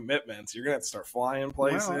about a commitment. You're going to have to start flying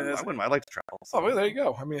places. Well, I'd like to travel. So. Oh, well, there you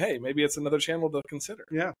go. I mean, hey, maybe it's another channel to consider.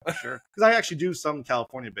 Yeah, for sure. Because I actually do some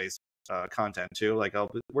California-based content, too. Like,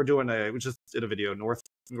 we just did a video,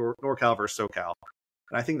 NorCal versus SoCal.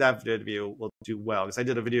 And I think that video will do well, because I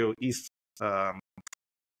did a video East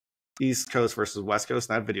Coast versus West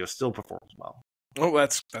Coast, and that video still performs well. Oh,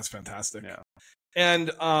 that's fantastic. Yeah.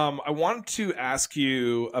 And I wanted to ask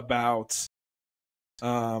you about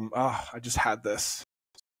I just had this.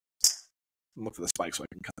 Look for the spike so I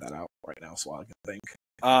can cut that out right now so I can think.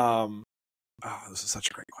 This is such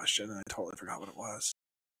a great question, and I totally forgot what it was.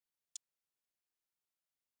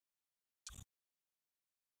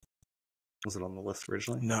 Was it on the list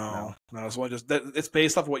originally? No. It's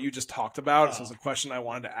based off of what you just talked about. So it's a question I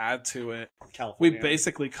wanted to add to it. California. We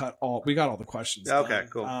basically got all the questions. Okay,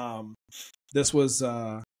 cool. This was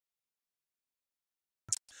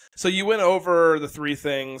so you went over the 3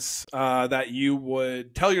 things that you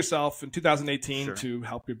would tell yourself in 2018 to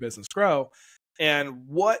help your business grow. And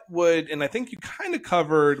and I think you kind of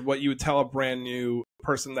covered what you would tell a brand new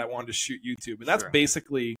person that wanted to shoot YouTube. And that's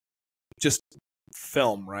basically just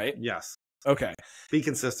film, right? Yes. Okay. Be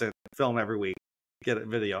consistent. Film every week. Get a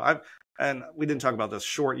video. And we didn't talk about this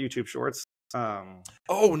YouTube shorts.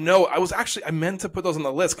 Oh no, I meant to put those on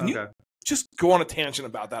the list. Can you just go on a tangent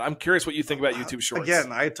about that? I'm curious what you think about YouTube shorts.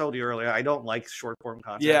 Again, I told you earlier, I don't like short form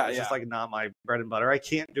content. It's just like not my bread and butter. I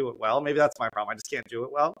can't do it well. Maybe that's my problem. I just can't do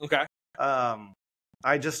it well. Okay.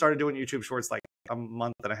 I just started doing YouTube shorts like a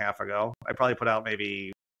month and a half ago. I probably put out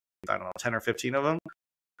maybe, 10 or 15 of them.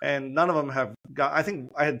 And none of them have got, I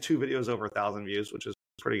think I had 2 videos over 1,000 views, which is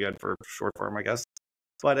pretty good for short form, I guess.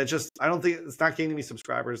 But I don't think it's not gaining me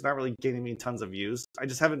subscribers, it's not really gaining me tons of views. I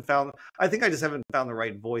just haven't found the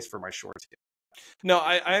right voice for my shorts yet. No,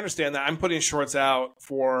 I understand that. I'm putting shorts out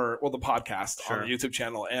for, the podcast on the YouTube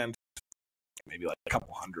channel, and maybe like a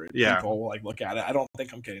couple hundred people will look at it. I don't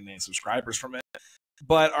think I'm getting any subscribers from it.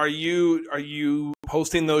 But are you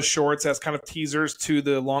posting those shorts as kind of teasers to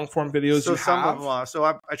the long form videos So you some have? of them, so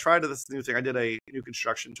I tried this new thing. I did a new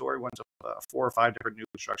construction tour. Went to 4 or 5 different new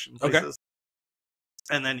construction places.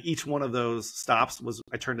 And then each one of those stops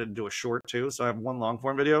I turned it into a short too. So I have one long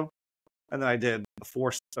form video, and then I did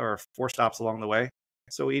 4 stops along the way.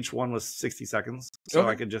 So each one was 60 seconds. So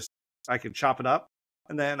I could chop it up,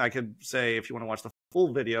 and then I could say, if you want to watch the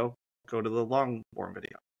full video, go to the long form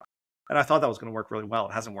video. And I thought that was going to work really well.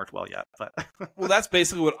 It hasn't worked well yet, but well, that's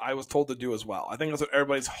basically what I was told to do as well. I think that's what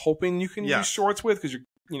everybody's hoping you can use shorts with, because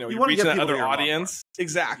you're reaching that other audience.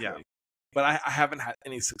 Exactly. Yeah. But I haven't had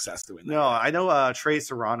any success doing that. No, I know Trey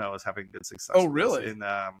Serrano is having good success. Oh, really? In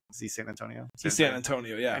San Antonio? San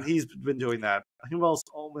Antonio, yeah. And he's been doing that. Almost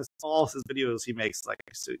all his videos he makes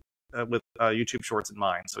with YouTube Shorts in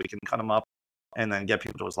mind, so he can cut them up and then get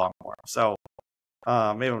people to his long form. So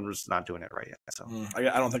maybe I'm just not doing it right yet. So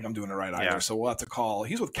I don't think I'm doing it right either. So we'll have to call.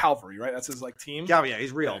 He's with Calvary, right? That's his team. Yeah,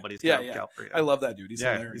 he's real, but he's Calvary. Yeah. I love that dude. He's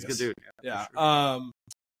hilarious. He's a good dude. Yeah. Sure.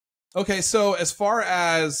 Okay, so as far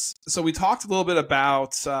as we talked a little bit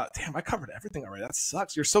about. Damn, I covered everything already. That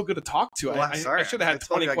sucks. You're so good to talk to. Well, I should have had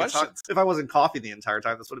 20 questions. If I wasn't coughing the entire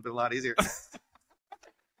time, this would have been a lot easier.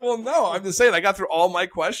 Well, no, I'm just saying I got through all my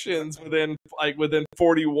questions within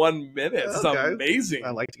 41 minutes. It's amazing.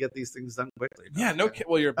 I like to get these things done quickly. Yeah, no kidding.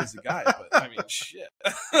 Well, you're a busy guy, but I mean, shit.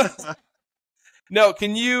 No,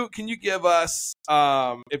 can you give us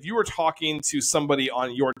if you were talking to somebody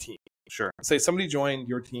on your team? Sure. Say somebody joined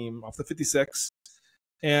your team off the 56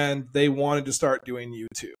 and they wanted to start doing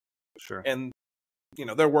YouTube. Sure. And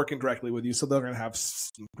they're working directly with you, so they're going to have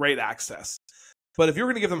some great access. But if you're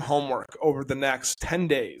going to give them homework over the next 10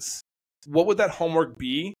 days, what would that homework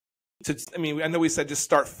be? I know we said just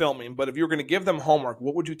start filming, but if you were going to give them homework,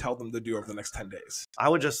 what would you tell them to do over the next 10 days? I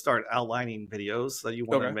would just start outlining videos that you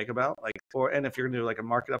want to make about, and if you're going to do like a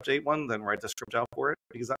market update one, then write the script out for it.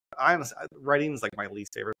 Because I honestly, writing is like my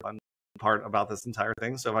least favorite fun part about this entire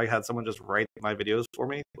thing. So if I had someone just write my videos for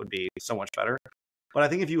me, it would be so much better. But I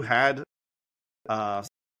think if you had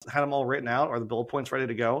them all written out or the bullet points ready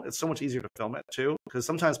to go, it's so much easier to film it too. Because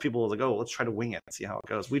sometimes people will like, oh, let's try to wing it and see how it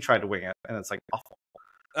goes. We tried to wing it and it's like awful.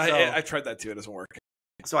 I tried that too. It doesn't work.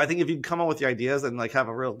 So I think if you come up with the ideas and like have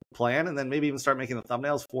a real plan, and then maybe even start making the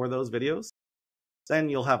thumbnails for those videos, then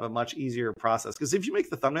you'll have a much easier process. Because if you make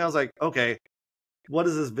the thumbnails, like, okay, what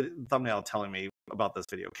is this thumbnail telling me about this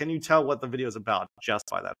video? Can you tell what the video is about just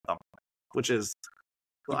by that thumbnail? Which is,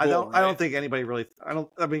 I don't think anybody really.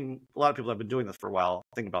 I mean, a lot of people have been doing this for a while,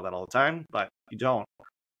 think about that all the time, but you don't.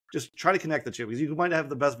 Just try to connect the two, because you might have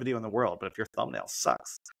the best video in the world, but if your thumbnail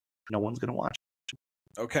sucks, no one's going to watch it.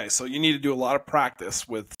 Okay, so you need to do a lot of practice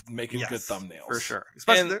with making good thumbnails. For sure.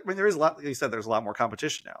 Especially, there is a lot, like you said, there's a lot more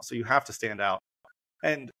competition now, so you have to stand out.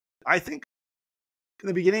 And I think in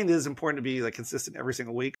the beginning, it is important to be like consistent every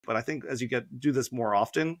single week, but I think as you do this more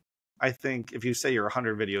often, I think if you say you're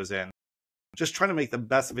 100 videos in, just trying to make the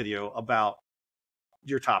best video about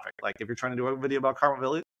your topic. Like if you're trying to do a video about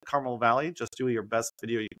Carmel Valley, just do your best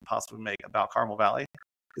video you can possibly make about Carmel Valley,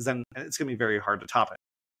 because then it's going to be very hard to top it.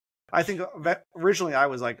 I think originally I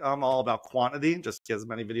was like, I'm all about quantity, just get as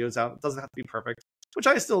many videos out. It doesn't have to be perfect, which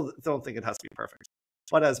I still don't think it has to be perfect.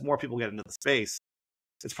 But as more people get into the space,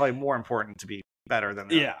 it's probably more important to be better than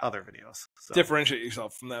the other videos. So. Differentiate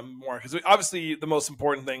yourself from them more, because obviously the most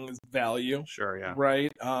important thing is value. Sure, yeah.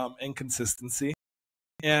 Right, and consistency.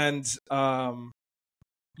 And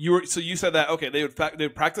you said that, okay, they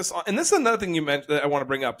would practice on, and this is another thing you mentioned that I want to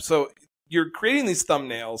bring up. So you're creating these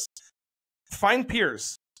thumbnails. Find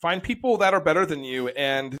peers. Find people that are better than you,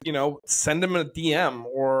 and send them a DM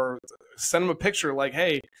or send them a picture like,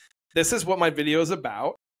 hey, this is what my video is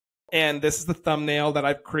about, and this is the thumbnail that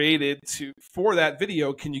I've created for that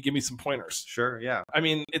video. Can you give me some pointers? Sure, yeah. I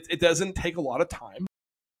mean, it doesn't take a lot of time,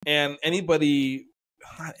 and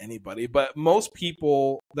not anybody, but most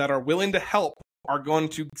people that are willing to help are going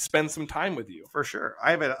to spend some time with you. For sure. I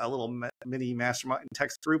have a little mini mastermind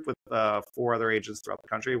text group with 4 other agents throughout the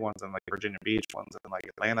country. One's in like Virginia Beach, one's in like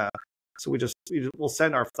Atlanta. So we'll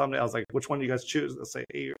send our thumbnails, like, which one do you guys choose? Let's say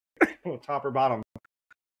top or bottom.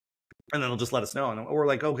 And then they'll just let us know. And we're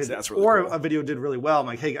like, okay, that's really cool. A video did really well. I'm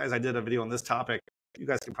like, hey guys, I did a video on this topic. You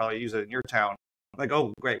guys can probably use it in your town. I'm like,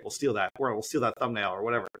 oh, great, we'll steal that. Or we'll steal that thumbnail or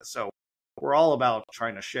whatever. So we're all about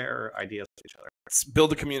trying to share ideas with each other. Let's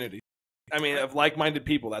build a community. I mean, of like-minded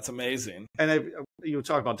people. That's amazing. And you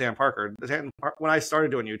talk about Dan Parker. When I started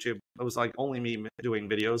doing YouTube, it was like only me doing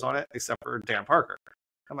videos on it, except for Dan Parker.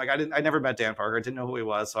 I'm like, I never met Dan Parker. I didn't know who he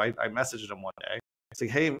was. So I messaged him one day. It's like,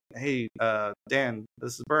 hey, Dan,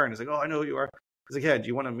 this is Bern. He's like, oh, I know who you are. He's like, yeah, do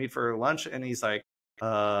you want to meet for lunch? And he's like,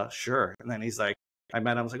 sure. And then he's like, I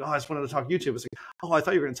met him. I was like, oh, I just wanted to talk YouTube. It's like, oh, I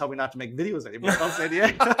thought you were going to tell me not to make videos anymore about San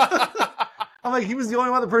Diego. I'm like, he was the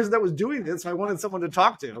only other person that was doing this, so I wanted someone to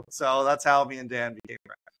talk to. So that's how me and Dan became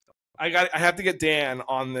friends. I have to get Dan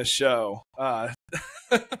on this show.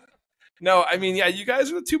 No, I mean, yeah, you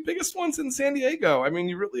guys are the two biggest ones in San Diego. I mean,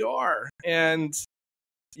 you really are. And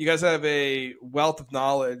you guys have a wealth of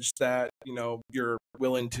knowledge that, you know, you're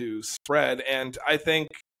willing to spread. And I think,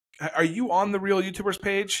 are you on the Real YouTubers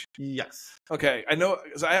page? Yes. Okay, I know.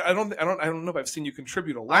 I don't know if I've seen you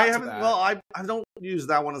contribute a lot. I haven't. To that. Well, I don't use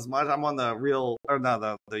that one as much. I'm on the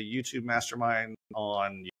the YouTube Mastermind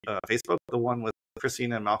on Facebook, the one with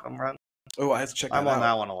Christina and Malcolm run. Oh, I have to check that out. I'm on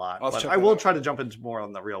that one a lot. But I will try to jump into more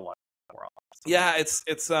on the real one. Yeah, it's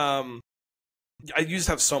you just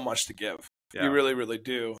have so much to give. Yeah. You really, really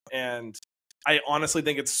do. And I honestly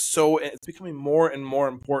think it's becoming more and more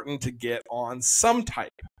important to get on some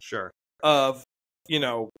type of, you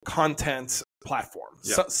know, content platform.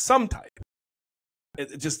 Yeah. Some type.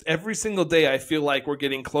 It just every single day I feel like we're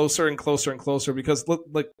getting closer and closer and closer because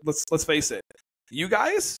let's face it. You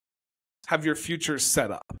guys have your future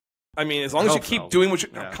set up. I mean, as long as you keep doing what you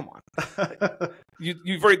come on.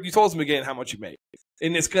 you told us in the beginning how much you make.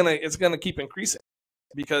 And it's gonna keep increasing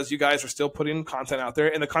because you guys are still putting content out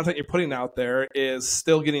there and the content you're putting out there is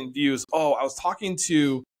still getting views. Oh, I was talking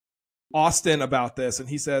to Austin about this and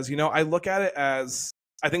he says, you know, I look at it as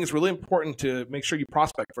I think it's really important to make sure you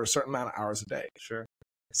prospect for a certain amount of hours a day. Sure.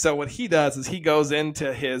 So what he does is he goes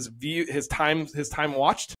into his time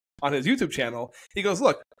watched on his YouTube channel. He goes,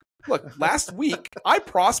 look, last week I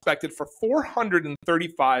prospected for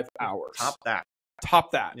 435 hours. Top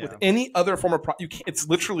that. Yeah. With any other form of it's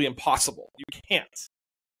literally impossible. You can't.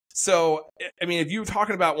 So, I mean, if you're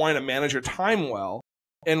talking about wanting to manage your time well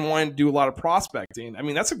and wanting to do a lot of prospecting, I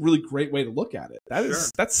mean, that's a really great way to look at it.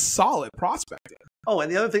 That's solid prospecting. Oh,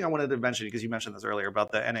 and the other thing I wanted to mention, because you mentioned this earlier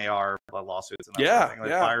about the NAR lawsuits and that sort of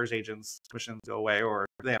thing, like buyers agents commissions go away or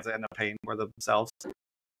they have to end up paying for themselves.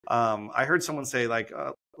 I heard someone say I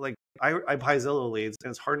buy Zillow leads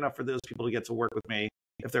and it's hard enough for those people to get to work with me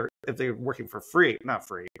if they're working for free. Not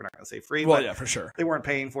free. We're not going to say free. Well, yeah, for sure. They weren't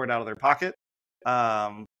paying for it out of their pocket.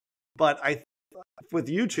 But with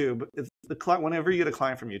YouTube, it's whenever you get a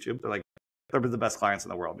client from YouTube, they're the best clients in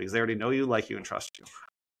the world because they already know you, like you, and trust you.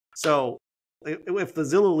 So if the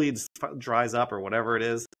Zillow leads dries up or whatever it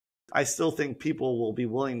is, I still think people will be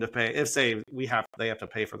willing to pay. If say they have to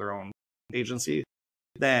pay for their own agency,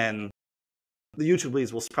 then the YouTube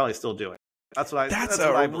leads will probably still do it. That's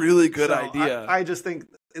a really good idea. I just think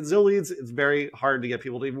in Zillow leads, it's very hard to get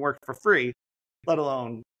people to even work for free, let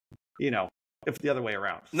alone, you know, if the other way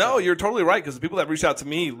around. No, you're totally right. Because the people that reached out to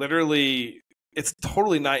me, literally, it's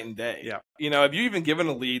totally night and day. Yeah. You know, if you even given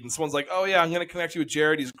a lead and someone's like, oh yeah, I'm going to connect you with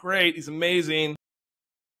Jared. He's great. He's amazing.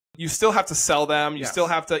 You still have to sell them. You still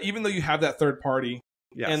have to, even though you have that third party.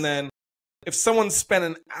 Yes. And then if someone spent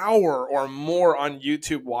an hour or more on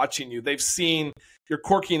YouTube watching you, they've seen your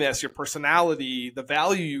quirkiness, your personality, the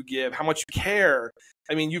value you give, how much you care.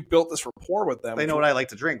 I mean, you've built this rapport with them. They know what I like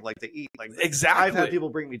to drink, like to eat. Exactly. I've had people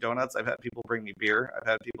bring me donuts. I've had people bring me beer. I've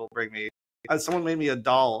had people bring me. Someone made me a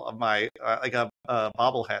doll of my a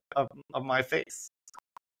bobblehead of my face.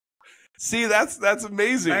 See, that's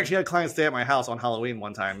amazing. I actually had clients stay at my house on Halloween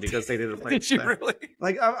one time because they didn't play. Did you really?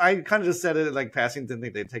 I kind of just said it like passing, didn't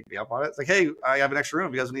think they'd take me up on it. It's like, hey, I have an extra room.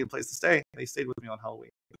 If you guys need a place to stay, they stayed with me on Halloween.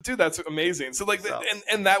 Dude, that's amazing. So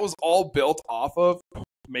and that was all built off of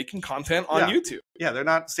making content on YouTube. Yeah, they're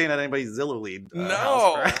not staying at anybody's Zillow lead.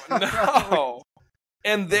 No.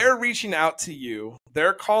 And they're reaching out to you.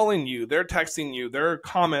 They're calling you. They're texting you. They're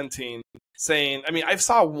commenting, saying, I mean, I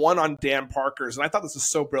saw one on Dan Parker's, and I thought this was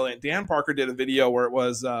so brilliant. Dan Parker did a video where it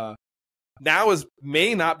was,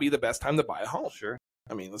 may not be the best time to buy a home. Sure.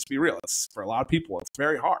 I mean, let's be real. For a lot of people, it's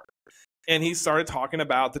very hard. And he started talking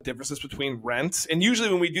about the differences between rent. And usually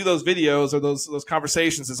when we do those videos or those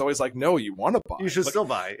conversations, it's always like, no, you want to buy. You should still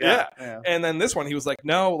buy. Yeah. And then this one, he was like,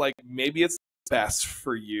 no, like maybe it's best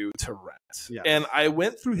for you to rent. Yes. And I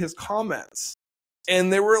went through his comments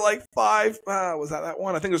and there were like five, was that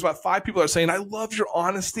one? I think there's about 5 people that are saying, I love your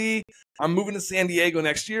honesty. I'm moving to San Diego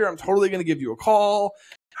next year. I'm totally going to give you a call.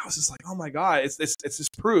 I was just like, oh my God, it's just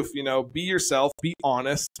proof, you know, be yourself, be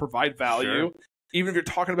honest, provide value. Sure. Even if you're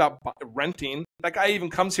talking about renting, that guy even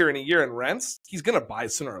comes here in a year and rents, he's going to buy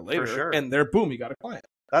sooner or later. For sure. And there, boom, you got a client.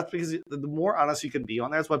 That's because the more honest you can be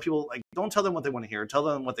on there, that's why people don't tell them what they want to hear. Tell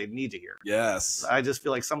them what they need to hear. Yes. I just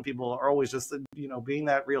feel like some people are always just, being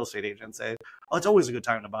that real estate agent, say, oh, it's always a good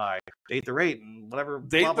time to buy. Date the rate and whatever,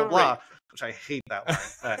 blah, blah, blah. Which I hate that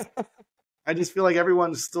one. I just feel like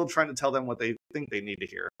everyone's still trying to tell them what they think they need to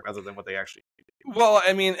hear rather than what they actually need to Well,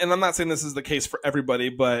 I mean, and I'm not saying this is the case for everybody,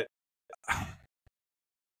 but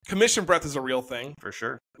commission breath is a real thing. For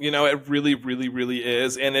sure. You know, it really, really, really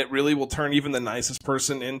is. And it really will turn even the nicest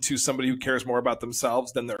person into somebody who cares more about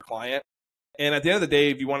themselves than their client. And at the end of the day,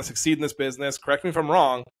 if you want to succeed in this business, correct me if I'm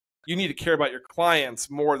wrong, you need to care about your clients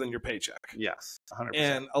more than your paycheck. Yes, 100%.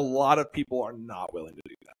 And a lot of people are not willing to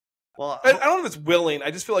do that. Well, I don't know if it's willing.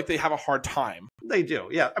 I just feel like they have a hard time. They do.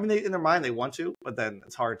 Yeah. I mean, in their mind, they want to, but then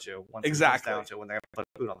it's hard to once it comes down to when they have to put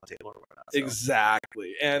food on the table or whatnot. So.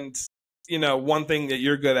 Exactly. And, you know, one thing that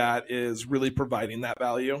you're good at is really providing that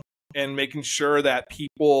value and making sure that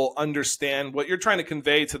people understand what you're trying to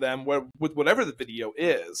convey to them with whatever the video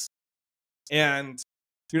is. And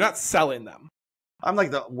you're not selling them. I'm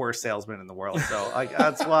like the worst salesman in the world. So like,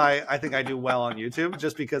 that's why I think I do well on YouTube,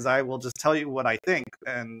 just because I will just tell you what I think.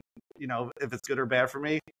 And, you know, if it's good or bad for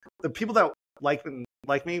me, the people that like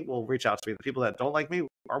me will reach out to me. The people that don't like me,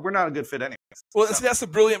 we're not a good fit anyways. Well, so. That's the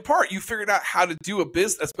brilliant part. You figured out how to do a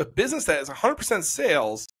business that is 100%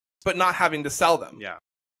 sales, but not having to sell them. Yeah.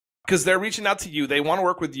 Because they're reaching out to you. They want to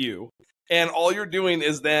work with you. And all you're doing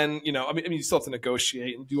is then, you know, I mean, you still have to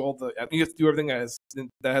negotiate and do you have to do everything that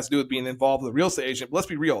has to do with being involved with a real estate agent. But let's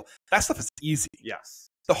be real. That stuff is easy. Yes.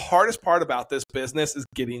 The hardest part about this business is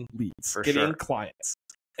getting leads, getting clients.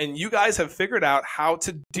 And you guys have figured out how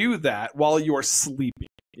to do that while you're sleeping.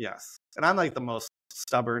 Yes. And I'm like the most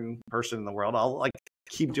stubborn person in the world. I'll like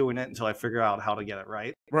keep doing it until I figure out how to get it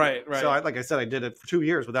right. Right. So like I said, I did it for 2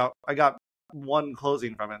 years I got one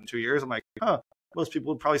closing from it in 2 years. I'm like, most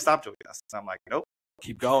people would probably stop doing this. And I'm like, nope.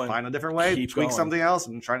 Keep going. Find a different way. Tweak something else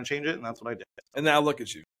and trying to change it. And that's what I did. And now look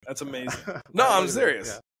at you. That's amazing. No, I'm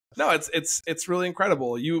serious. Yeah. No, it's really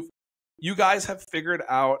incredible. You guys have figured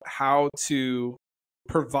out how to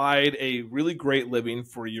provide a really great living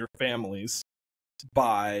for your families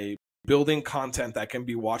by building content that can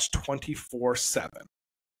be watched 24/7.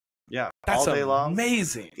 Yeah, that's all day long.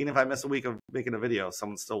 Amazing. Even if I miss a week of making a video,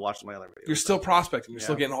 someone's still watching my other videos. You're still prospecting. You're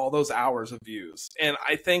still getting all those hours of views. And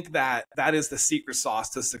I think that is the secret sauce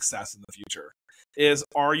to success in the future is,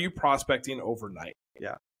 are you prospecting overnight?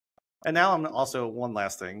 Yeah. And now I'm also, one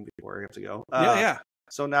last thing before I have to go. Yeah.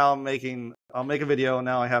 So now I'll make a video. And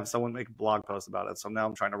now I have someone make a blog post about it. So now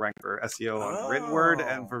I'm trying to rank for SEO on written word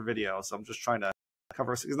and for video. So I'm just trying to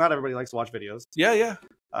cover, because not everybody likes to watch videos. Yeah.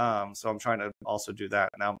 So I'm trying to also do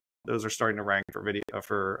that. Now those are starting to rank for video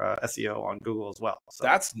for SEO on Google as well. So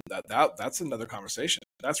that's another conversation.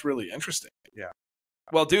 That's really interesting. Yeah.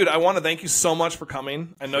 Well, dude, I want to thank you so much for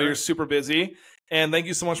coming. I know you're super busy, and thank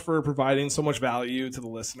you so much for providing so much value to the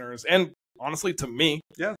listeners and honestly to me.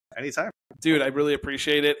 Yeah, anytime. Dude, I really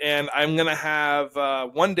appreciate it. And I'm going to have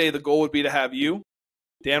one day the goal would be to have you,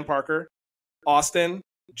 Dan Parker, Austin,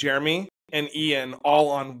 Jeremy, and Ian all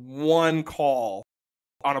on one call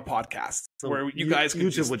on a podcast, so where you guys could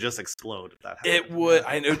YouTube would just explode if that happened. It would.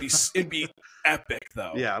 I know it'd be epic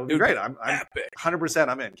though. Yeah, it would be great. I'm epic. 100%.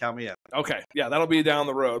 I'm in. Count me in. Okay, yeah, that'll be down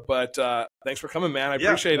the road. But thanks for coming, man. I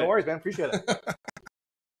appreciate it. No worries, man. Appreciate it.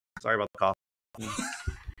 Sorry about the cough.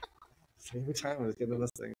 Every time I was getting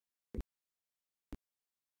this thing.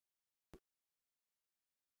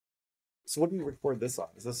 So what do you record this on?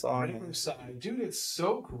 Is this on Riverside? Dude, it's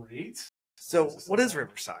so great. So what is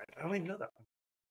Riverside? I don't even know that one.